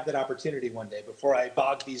you may have that opportunity one day before I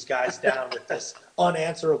bog these guys down with this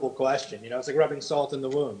unanswerable question. You know, it's like rubbing salt in the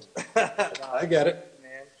wound." I get it,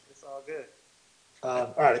 man. It's all good.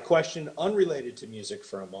 All right, a question unrelated to music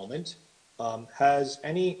for a moment. Has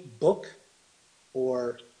any book,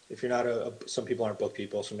 or if you're not some people aren't book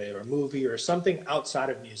people, so maybe a movie or something outside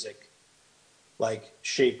of music, like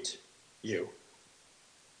shaped you?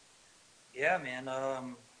 Yeah, man.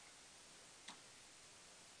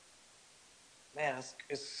 Man,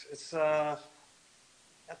 it's I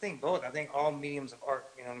think both. I think all mediums of art.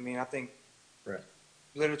 You know what I mean? I think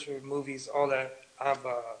literature, movies, all that. I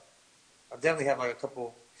definitely have like a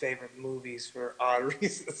couple favorite movies for odd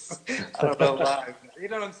reasons. I don't know why. You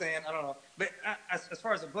know what I'm saying? I don't know. But as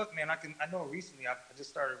far as a book, man, I know recently I just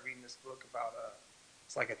started reading this book about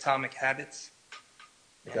it's like Atomic Habits.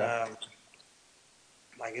 Okay. And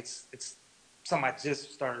like it's something I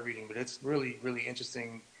just started reading, but it's really, really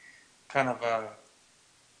interesting. Kind of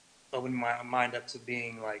opening my mind up to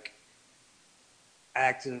being like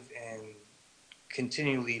active and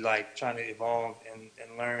continually like trying to evolve and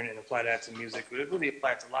learn and apply that to music. But it really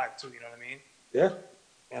applies to life too, you know what I mean? Yeah.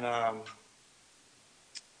 And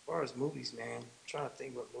as far as movies, man, I'm trying to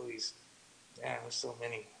think what movies. Man, there's so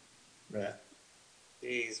many. Yeah.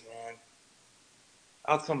 Jeez, man.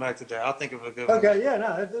 I'll come back to that. I'll think of a good one. Okay, yeah,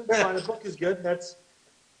 no, that's fine. The book is good. That's,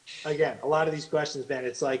 again, a lot of these questions, man,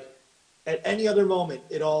 it's like at any other moment,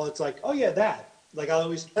 it's like, oh yeah, that. Like I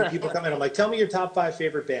always, when people come in, I'm like, tell me your top 5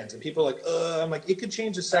 favorite bands. And people are like, I'm like, it could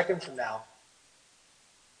change a second from now.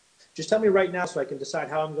 Just tell me right now so I can decide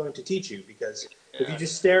how I'm going to teach you, because if you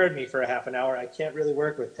just stare at me for a half an hour, I can't really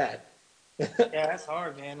work with that. Yeah, that's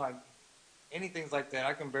hard, man. Like anything's like that.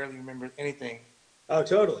 I can barely remember anything. Oh,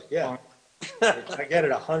 totally. Yeah. I get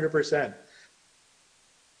it 100%.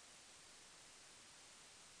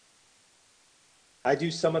 I do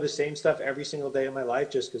some of the same stuff every single day of my life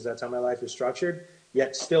just because that's how my life is structured.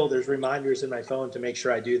 Yet still there's reminders in my phone to make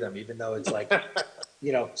sure I do them, even though it's like,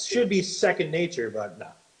 you know, should be second nature, but no.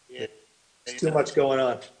 Yeah. It's too much going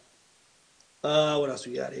on. What else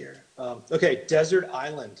we got here? Okay, Desert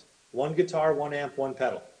Island. 1 guitar, 1 amp, 1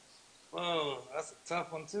 pedal. Whoa, that's a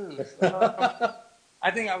tough one too. I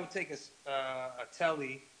think I would take a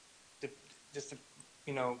telly, just to,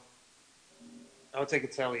 you know, I would take a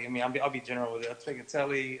telly. I mean, I'll be general with it. I'll take a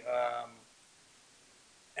telly,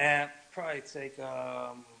 and probably take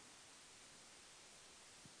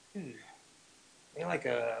maybe like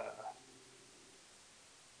a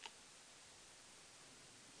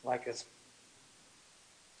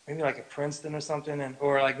maybe like a Princeton or something,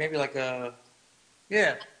 or like maybe like and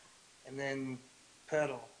then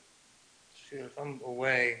pedal. Shoot, if I'm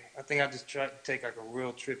away, I think I just try to take like a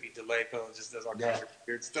real trippy delay pedal. It just does all kinds of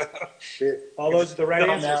weird stuff. Shit. All those are the right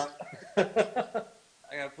answers.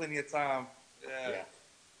 I got plenty of time.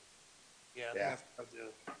 Yeah, I think that's what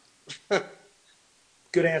I'll do.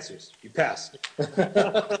 Good answers. You passed.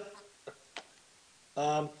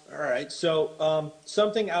 All right. So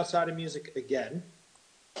something outside of music again.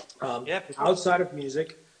 Outside of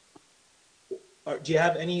music, do you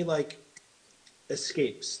have any like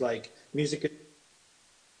escapes, like music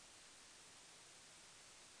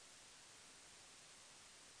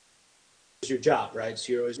is your job, right?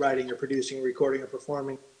 So you're always writing or producing, recording or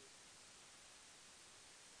performing,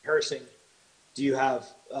 rehearsing. Do you have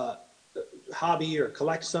a hobby or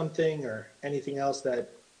collect something or anything else that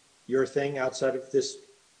your thing outside of this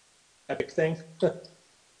epic thing?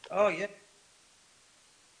 Oh yeah.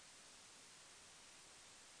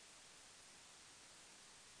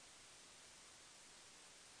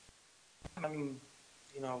 I mean,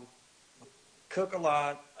 you know, cook a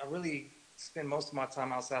lot. I really spend most of my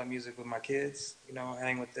time outside of music with my kids. You know,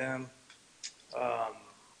 hang with them. Um,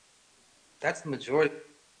 that's the majority.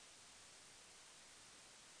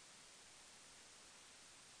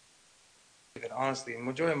 Honestly, the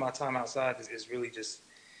majority of my time outside is really just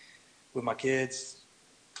with my kids.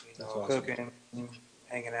 You That's know, awesome. cooking,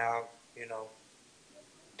 hanging out. You know,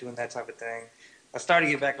 doing that type of thing. I started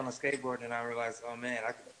to get back on the skateboard, and I realized, oh man,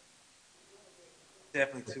 I could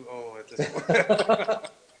definitely too old at this point.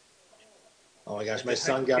 Oh my gosh, my I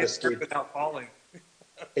son could got a get hurt skate. without falling.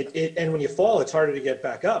 And when you fall, it's harder to get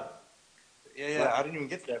back up. Yeah, I didn't even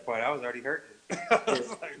get to that point. I was already hurting. I was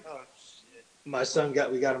like, oh shit. My son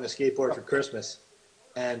we got him a skateboard for Christmas,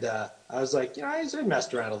 and I was like, I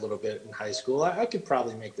messed around a little bit in high school. I could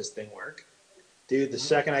probably make this thing work, dude. The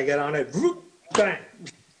second I get on it, whoop, bang.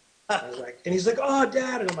 I was like, and he's like, oh,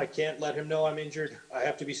 Dad, and I'm like, can't let him know I'm injured. I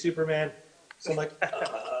have to be Superman. So I'm like,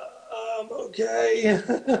 I'm okay.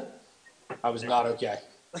 I was not okay.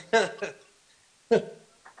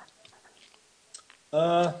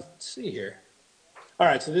 Let's see here. All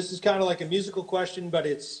right, so this is kind of like a musical question, but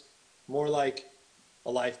it's more like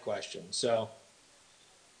a life question. So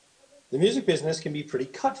the music business can be pretty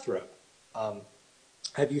cutthroat. Um,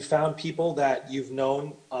 have you found people that you've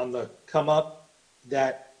known on the come up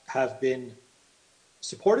that have been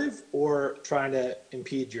supportive or trying to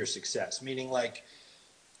impede your success? Meaning, like,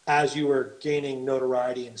 as you were gaining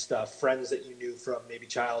notoriety and stuff, friends that you knew from maybe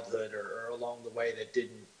childhood or along the way that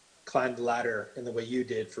didn't climb the ladder in the way you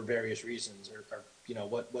did for various reasons, or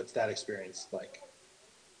what's that experience like?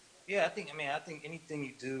 Yeah, I think anything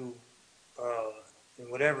you do, and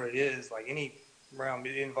whatever it is, like any realm,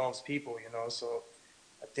 it involves people, you know. So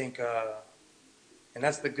I think, and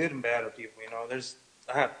that's the good and bad of people, you know.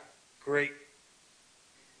 I have great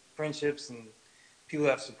friendships and people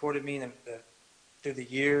that have supported me through the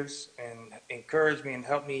years and encouraged me and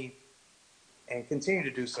helped me and continue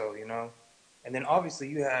to do so, you know. And then obviously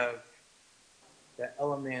you have that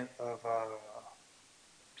element of,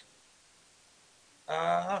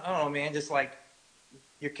 I don't know, man, just like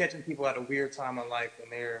you're catching people at a weird time in life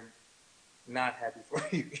and they're not happy for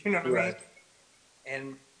you. You know what I mean? Right.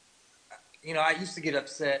 And you know, I used to get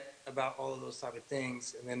upset about all of those type of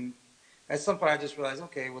things, and then at some point I just realized,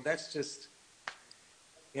 okay, well, that's just,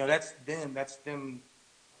 you know, that's them, that's them,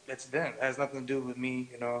 that's them. It has nothing to do with me,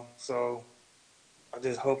 you know. So I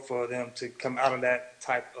just hope for them to come out of that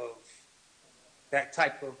type of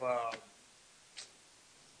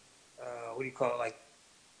what do you call it? Like,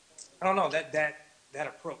 I don't know, that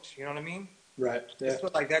approach. You know what I mean? Right. I Yeah. just feel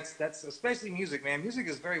like that's especially music, man. Music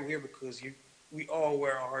is very weird because we all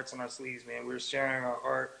wear our hearts on our sleeves, man. We're sharing our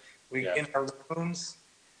art. We Yeah. in our rooms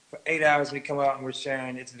for 8 hours. We come out and we're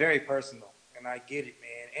sharing. It's very personal, and I get it,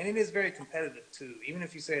 man. And it is very competitive too. Even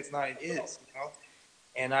if you say it's not, it is. You know.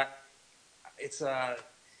 And it's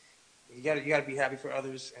you gotta be happy for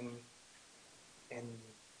others and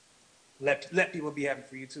let people be happy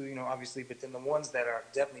for you too. You know, obviously. But then the ones that are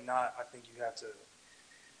definitely not, I think you have to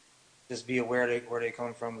just be aware where they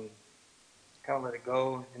coming from and kind of let it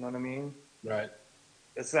go. You know what I mean? Right.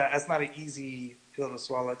 That's not an easy pill to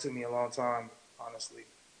swallow. It took me a long time, honestly,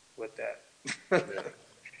 with that, Yeah.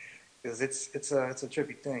 because it's a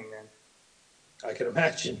trippy thing, man. I can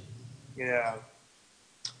imagine. Yeah.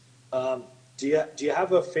 Um, do you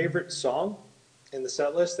have a favorite song in the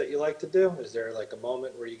set list that you like to do? Is there like a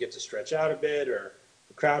moment where you get to stretch out a bit, or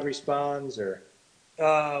the crowd responds, or?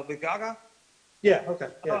 With Gaga. Yeah. Okay.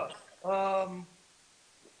 Yeah. Oh,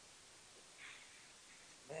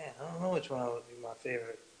 man, I don't know which one would be my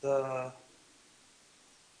favorite. The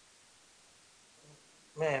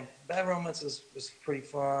man, Bad Romance was pretty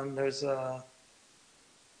fun. I don't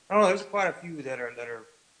know. There's quite a few that are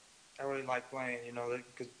I really like playing. You know,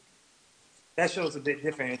 because that show's a bit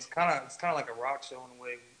different. It's kind of like a rock show in a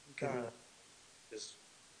way. We kind Mhm. of just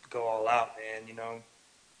go all out, man. You know,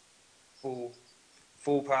 full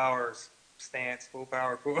full power stance, full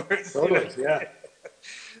power chords. You know? Totally. Yeah.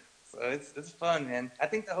 So it's fun, man. I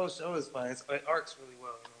think the whole show is fun. It arcs really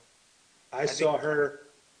well. You I know, I think saw her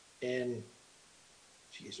in,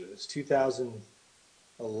 geez, it was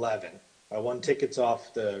 2011. I won tickets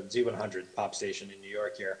off the Z100 pop station in New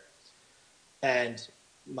York here. And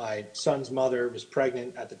my son's mother was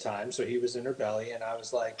pregnant at the time, so he was in her belly. And I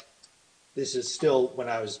was like, this is still when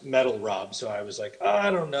I was metal Rob. So I was like, oh, I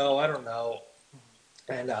don't know. I don't know.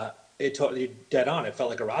 And it totally dead on. It felt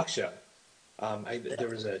like a rock show. There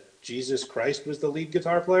was a Jesus Christ was the lead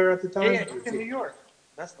guitar player at the yeah, time. yeah, it's in New York.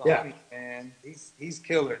 That's the Yeah. homie, man. He's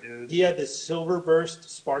killer, dude. He had this silver burst,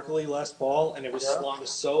 sparkly Les Paul, and it was Yeah. slung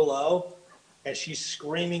so low, and she's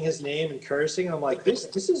screaming his name and cursing. And I'm like, this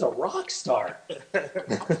is a rock star.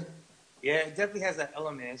 Yeah, it definitely has that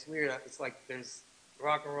element. It's weird. It's like there's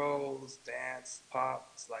rock and roll, there's dance,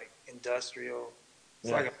 pop. It's like industrial.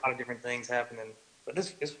 It's like a lot of different things happening. But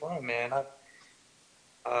it's fun, man.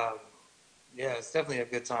 Yeah, it's definitely a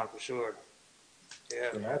good time for sure.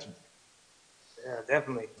 Yeah. Imagine. Yeah,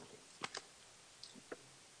 definitely.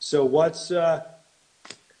 So what's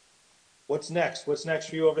next? What's next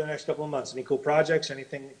for you over the next couple of months? Any cool projects?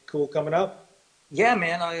 Anything cool coming up? Yeah,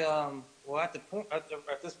 man. Well, at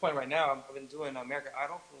this point right now, I've been doing American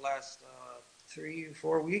Idol for the last 3 or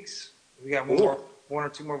 4 weeks. We got one or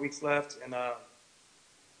two more weeks left, and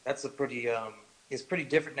that's a pretty it's pretty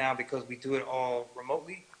different now because we do it all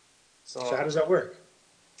remotely. So how does that work?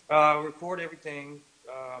 Record everything,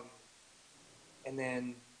 and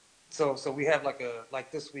then so we have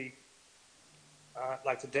like this week,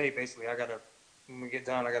 like today basically. When we get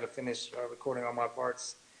done, I gotta finish recording all my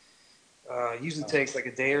parts. Usually takes like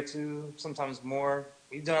a day or two, sometimes more.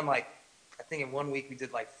 We've done I think in 1 week we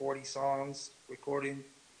did like 40 songs recording.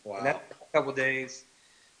 Wow. And that's a couple of days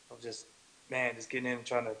of just getting in and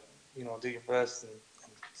trying to, do your best. And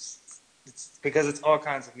it's because it's all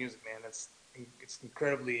kinds of music, man. It's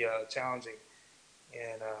incredibly challenging.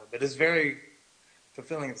 And, but it's very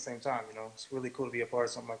fulfilling at the same time, It's really cool to be a part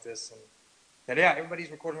of something like this. And yeah, everybody's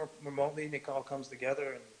recording remotely and it all comes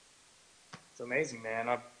together and it's amazing, man.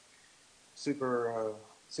 I'm super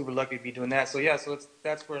lucky to be doing that. So yeah,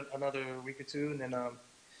 that's for another week or two, and then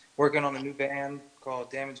working on a new band called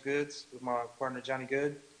Damaged Goods with my partner Johnny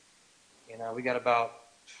Good, and we got about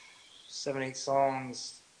 7-8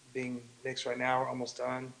 songs being mixed right now. We're almost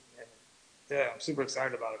done, and yeah, I'm super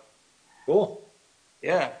excited about it. Cool.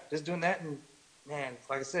 Yeah, just doing that, and man,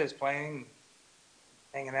 like I said, it's playing,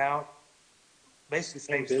 hanging out, basically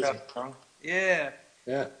same stuff. Yeah.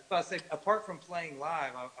 Yeah. So I say, apart from playing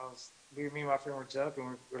live, me and my friend were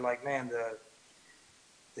joking. We're like, man,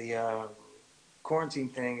 the quarantine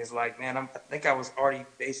thing is like, man, I think I was already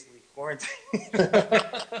basically quarantined.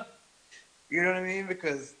 You know what I mean?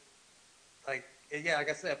 Because, like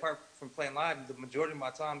I said, apart from playing live, the majority of my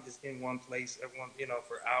time is in one place at one,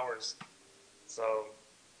 for hours. So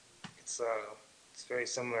it's very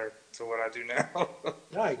similar to what I do now.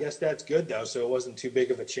 No, I guess that's good though. So it wasn't too big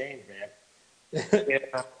of a change, man.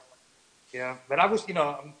 Yeah, but I wish,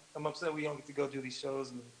 I'm upset we don't get to go do these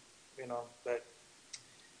shows, and but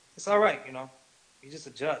it's all right, you just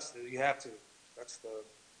adjust. You have to.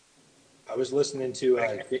 I was listening to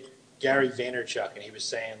Gary Vaynerchuk, and he was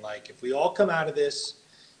saying if we all come out of this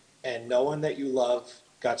and no one that you love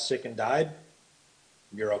got sick and died,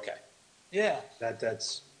 you're okay. Yeah.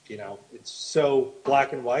 That's it's so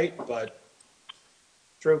black and white, but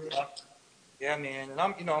true. Yeah, man, and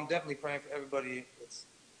I'm definitely praying for everybody that's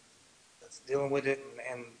dealing with it,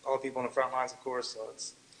 and all the people on the front lines, of course. So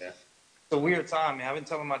it's a weird time, man. I've been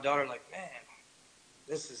telling my daughter, man,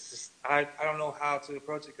 this is just, I don't know how to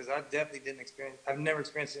approach it because I definitely I've never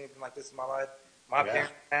experienced anything like this in my life. My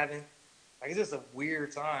parents haven't. It's just a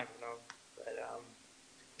weird time, But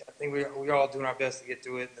I think we're all doing our best to get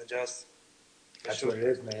through it and adjust. That's what it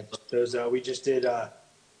is, man. Those we just did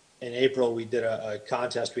in April. We did a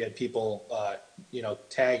contest. We had people,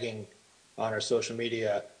 tagging on our social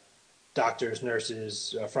media, doctors,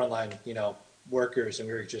 nurses, frontline, workers, and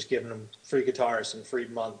we were just giving them free guitars and free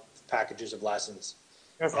month packages of lessons.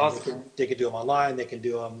 That's awesome. They could do them online. They can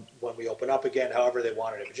do them when we open up again, however they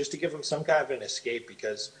wanted it. But just to give them some kind of an escape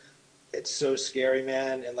because it's so scary,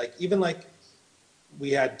 man. And even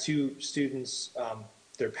we had 2 students,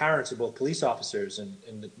 their parents are both police officers in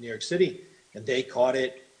New York City, and they caught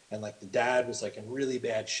it. And the dad was in really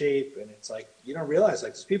bad shape. And it's you don't realize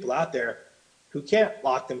there's people out there who can't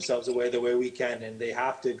lock themselves away the way we can, and they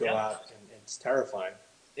have to go out, and it's terrifying.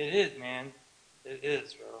 It is, man. It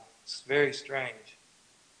is, bro. It's very strange.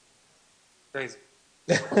 Crazy.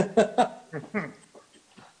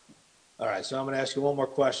 All right, so I'm going to ask you one more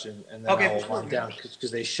question, and then I'll wind down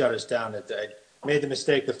because they shut us down. I made the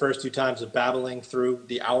mistake the first 2 times of babbling through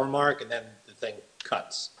the hour mark, and then the thing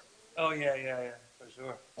cuts. Oh, yeah, for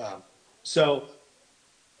sure. So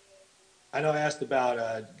I know I asked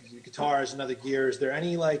about guitars and other gear. Is there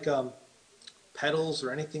any pedals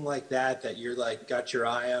or anything like that you're got your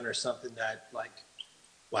eye on, or something that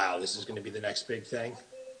wow, this is going to be the next big thing?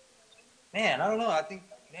 Man, I don't know. I think,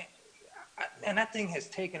 man, that thing has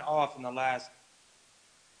taken off in the last,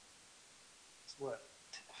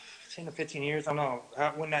 10 to 15 years? I don't know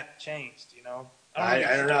when that changed, I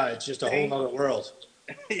don't know. It's just a whole nother world.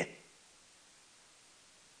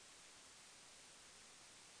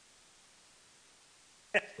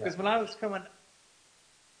 Because when I was coming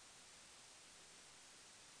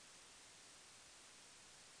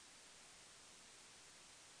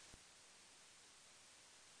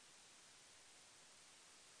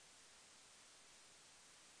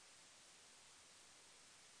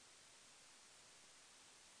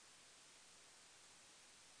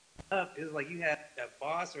up, it was like you had a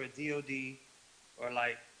Boss or a DOD or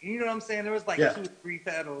like, you know what I'm saying? There was like 2 or 3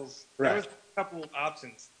 pedals. Right. There was a couple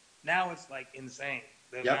options. Now it's like insane,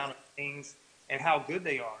 the amount of things and how good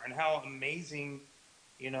they are and how amazing,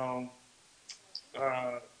 you know,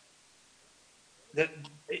 that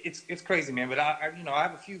it's crazy, man. But I you know, I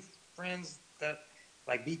have a few friends that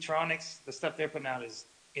like Beatronics. The stuff they're putting out is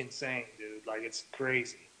insane, dude. Like it's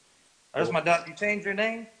crazy. There's my daughter. You changed your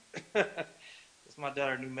name? It's my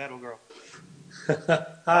daughter, new metal girl.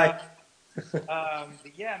 Hi.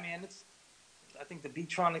 But yeah, man, I think the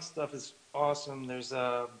Beatronics stuff is awesome. There's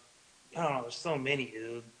I don't know, there's so many,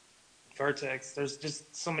 dude. Vertex. There's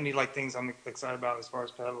just so many like things I'm excited about as far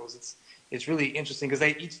as pedals. It's really interesting because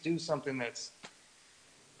they each do something that's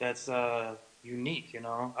unique. You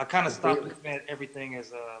know, I kind of stopped looking at everything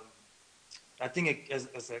as I think as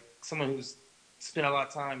someone who's spent a lot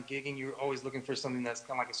of time gigging, you're always looking for something that's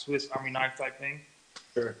kind of like a Swiss Army knife type thing.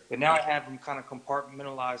 Sure. But now I have them kind of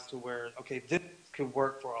compartmentalized to where, okay, this could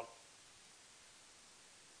work for a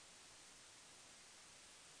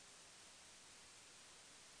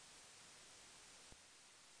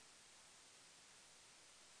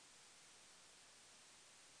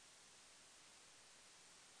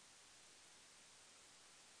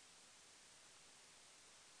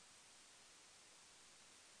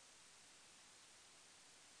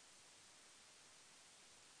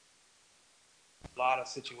lot of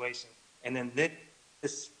situations. And then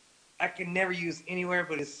this I can never use anywhere,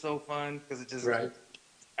 but it's so fun because it's just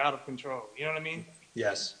out of control. You know what I mean?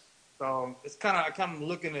 Yes. So it's I kind of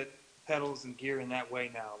looking at pedals and gear in that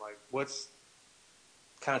way now. Like what's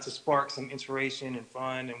kind of to spark some inspiration and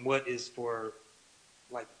fun, and what is for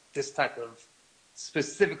like this type of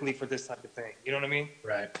specifically for this type of thing. You know what I mean?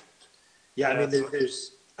 Right. Yeah. I mean,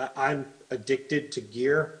 I'm addicted to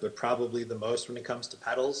gear, but probably the most when it comes to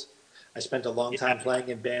pedals. I spent a long time playing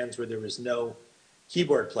in bands where there was no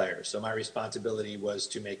keyboard player, so my responsibility was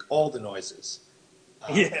to make all the noises.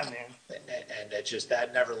 Yeah, man. And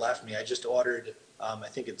that never left me. I just ordered, I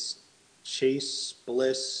think it's Chase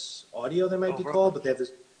Bliss Audio, they might be called, but they have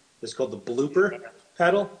this called the Blooper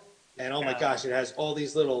pedal, and oh my gosh, it has all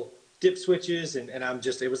these little dip switches, and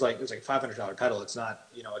it was like a $500 pedal. It's not,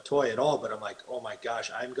 you know, a toy at all, but I'm like, oh my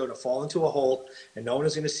gosh, I'm going to fall into a hole, and no one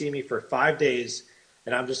is going to see me for 5 days,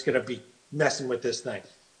 and I'm just going to be messing with this thing.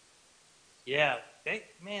 Yeah,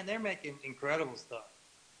 they're making incredible stuff.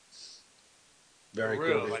 Very for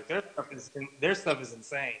real. cool. Like their stuff is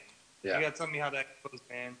insane. Yeah. You gotta tell me how that goes,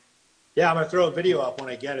 man. Yeah, I'm gonna throw a video up when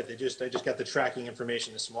I get it. I just got the tracking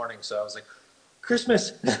information this morning, so I was like,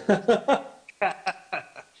 Christmas.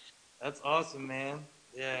 That's awesome, man.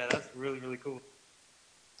 Yeah, that's really, really cool.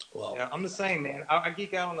 Well, yeah, I'm the same, man. I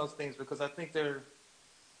geek out on those things because I think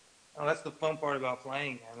that's the fun part about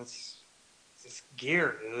playing, man. It's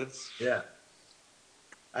gear, dude. Yeah.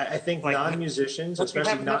 I think like, non-musicians,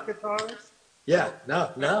 especially especially not guitars. Yeah,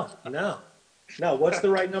 no. What's the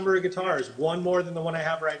right number of guitars? One more than the one I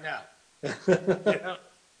have right now. Yeah.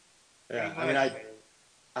 Yeah. I mean,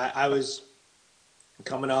 I was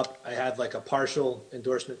coming up. I had like a partial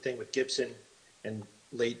endorsement thing with Gibson in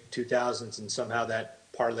late 2000s, and somehow that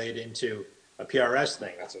parlayed into a PRS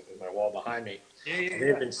thing. That's my wall behind me. Yeah.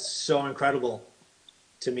 They've been so incredible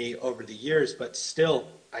to me over the years, but still,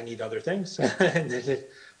 I need other things. And then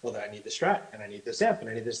I need the Strat, and I need this amp, and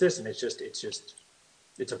I need this, and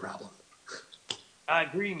it's a problem. I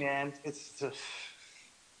agree, man. It's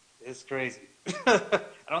crazy. I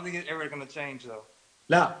don't think it's ever going to change, though.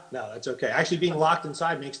 No, that's okay. Actually, being locked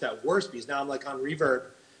inside makes that worse because now I'm like on reverb.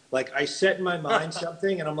 Like I set in my mind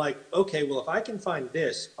something, and I'm like, okay, well, if I can find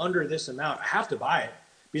this under this amount, I have to buy it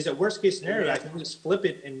because at worst case scenario, I can just flip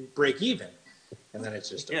it and break even, and then it's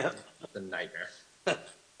just a nightmare. I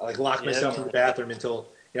like lock myself in the bathroom until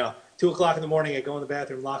 2 o'clock in the morning. I go in the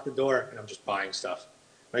bathroom, lock the door, and I'm just buying stuff.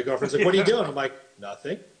 My girlfriend's like, "What are you doing?" I'm like,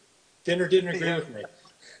 "Nothing." Dinner didn't agree with me.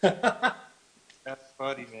 That's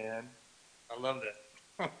funny, man. I love that.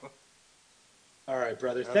 All right,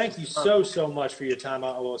 brother. Thank you so much for your time.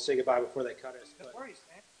 I will say goodbye before they cut us. No worries,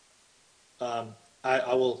 man.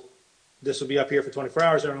 I will. This will be up here for 24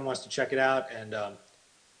 hours. Everyone wants to check it out, and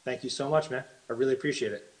thank you so much, man. I really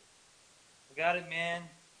appreciate it. I got it, man.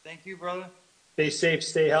 Thank you, brother. Stay safe.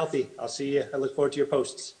 Stay healthy. I'll see you. I look forward to your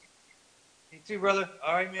posts. You too, brother.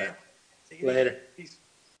 All right, man. All right. Later. Peace.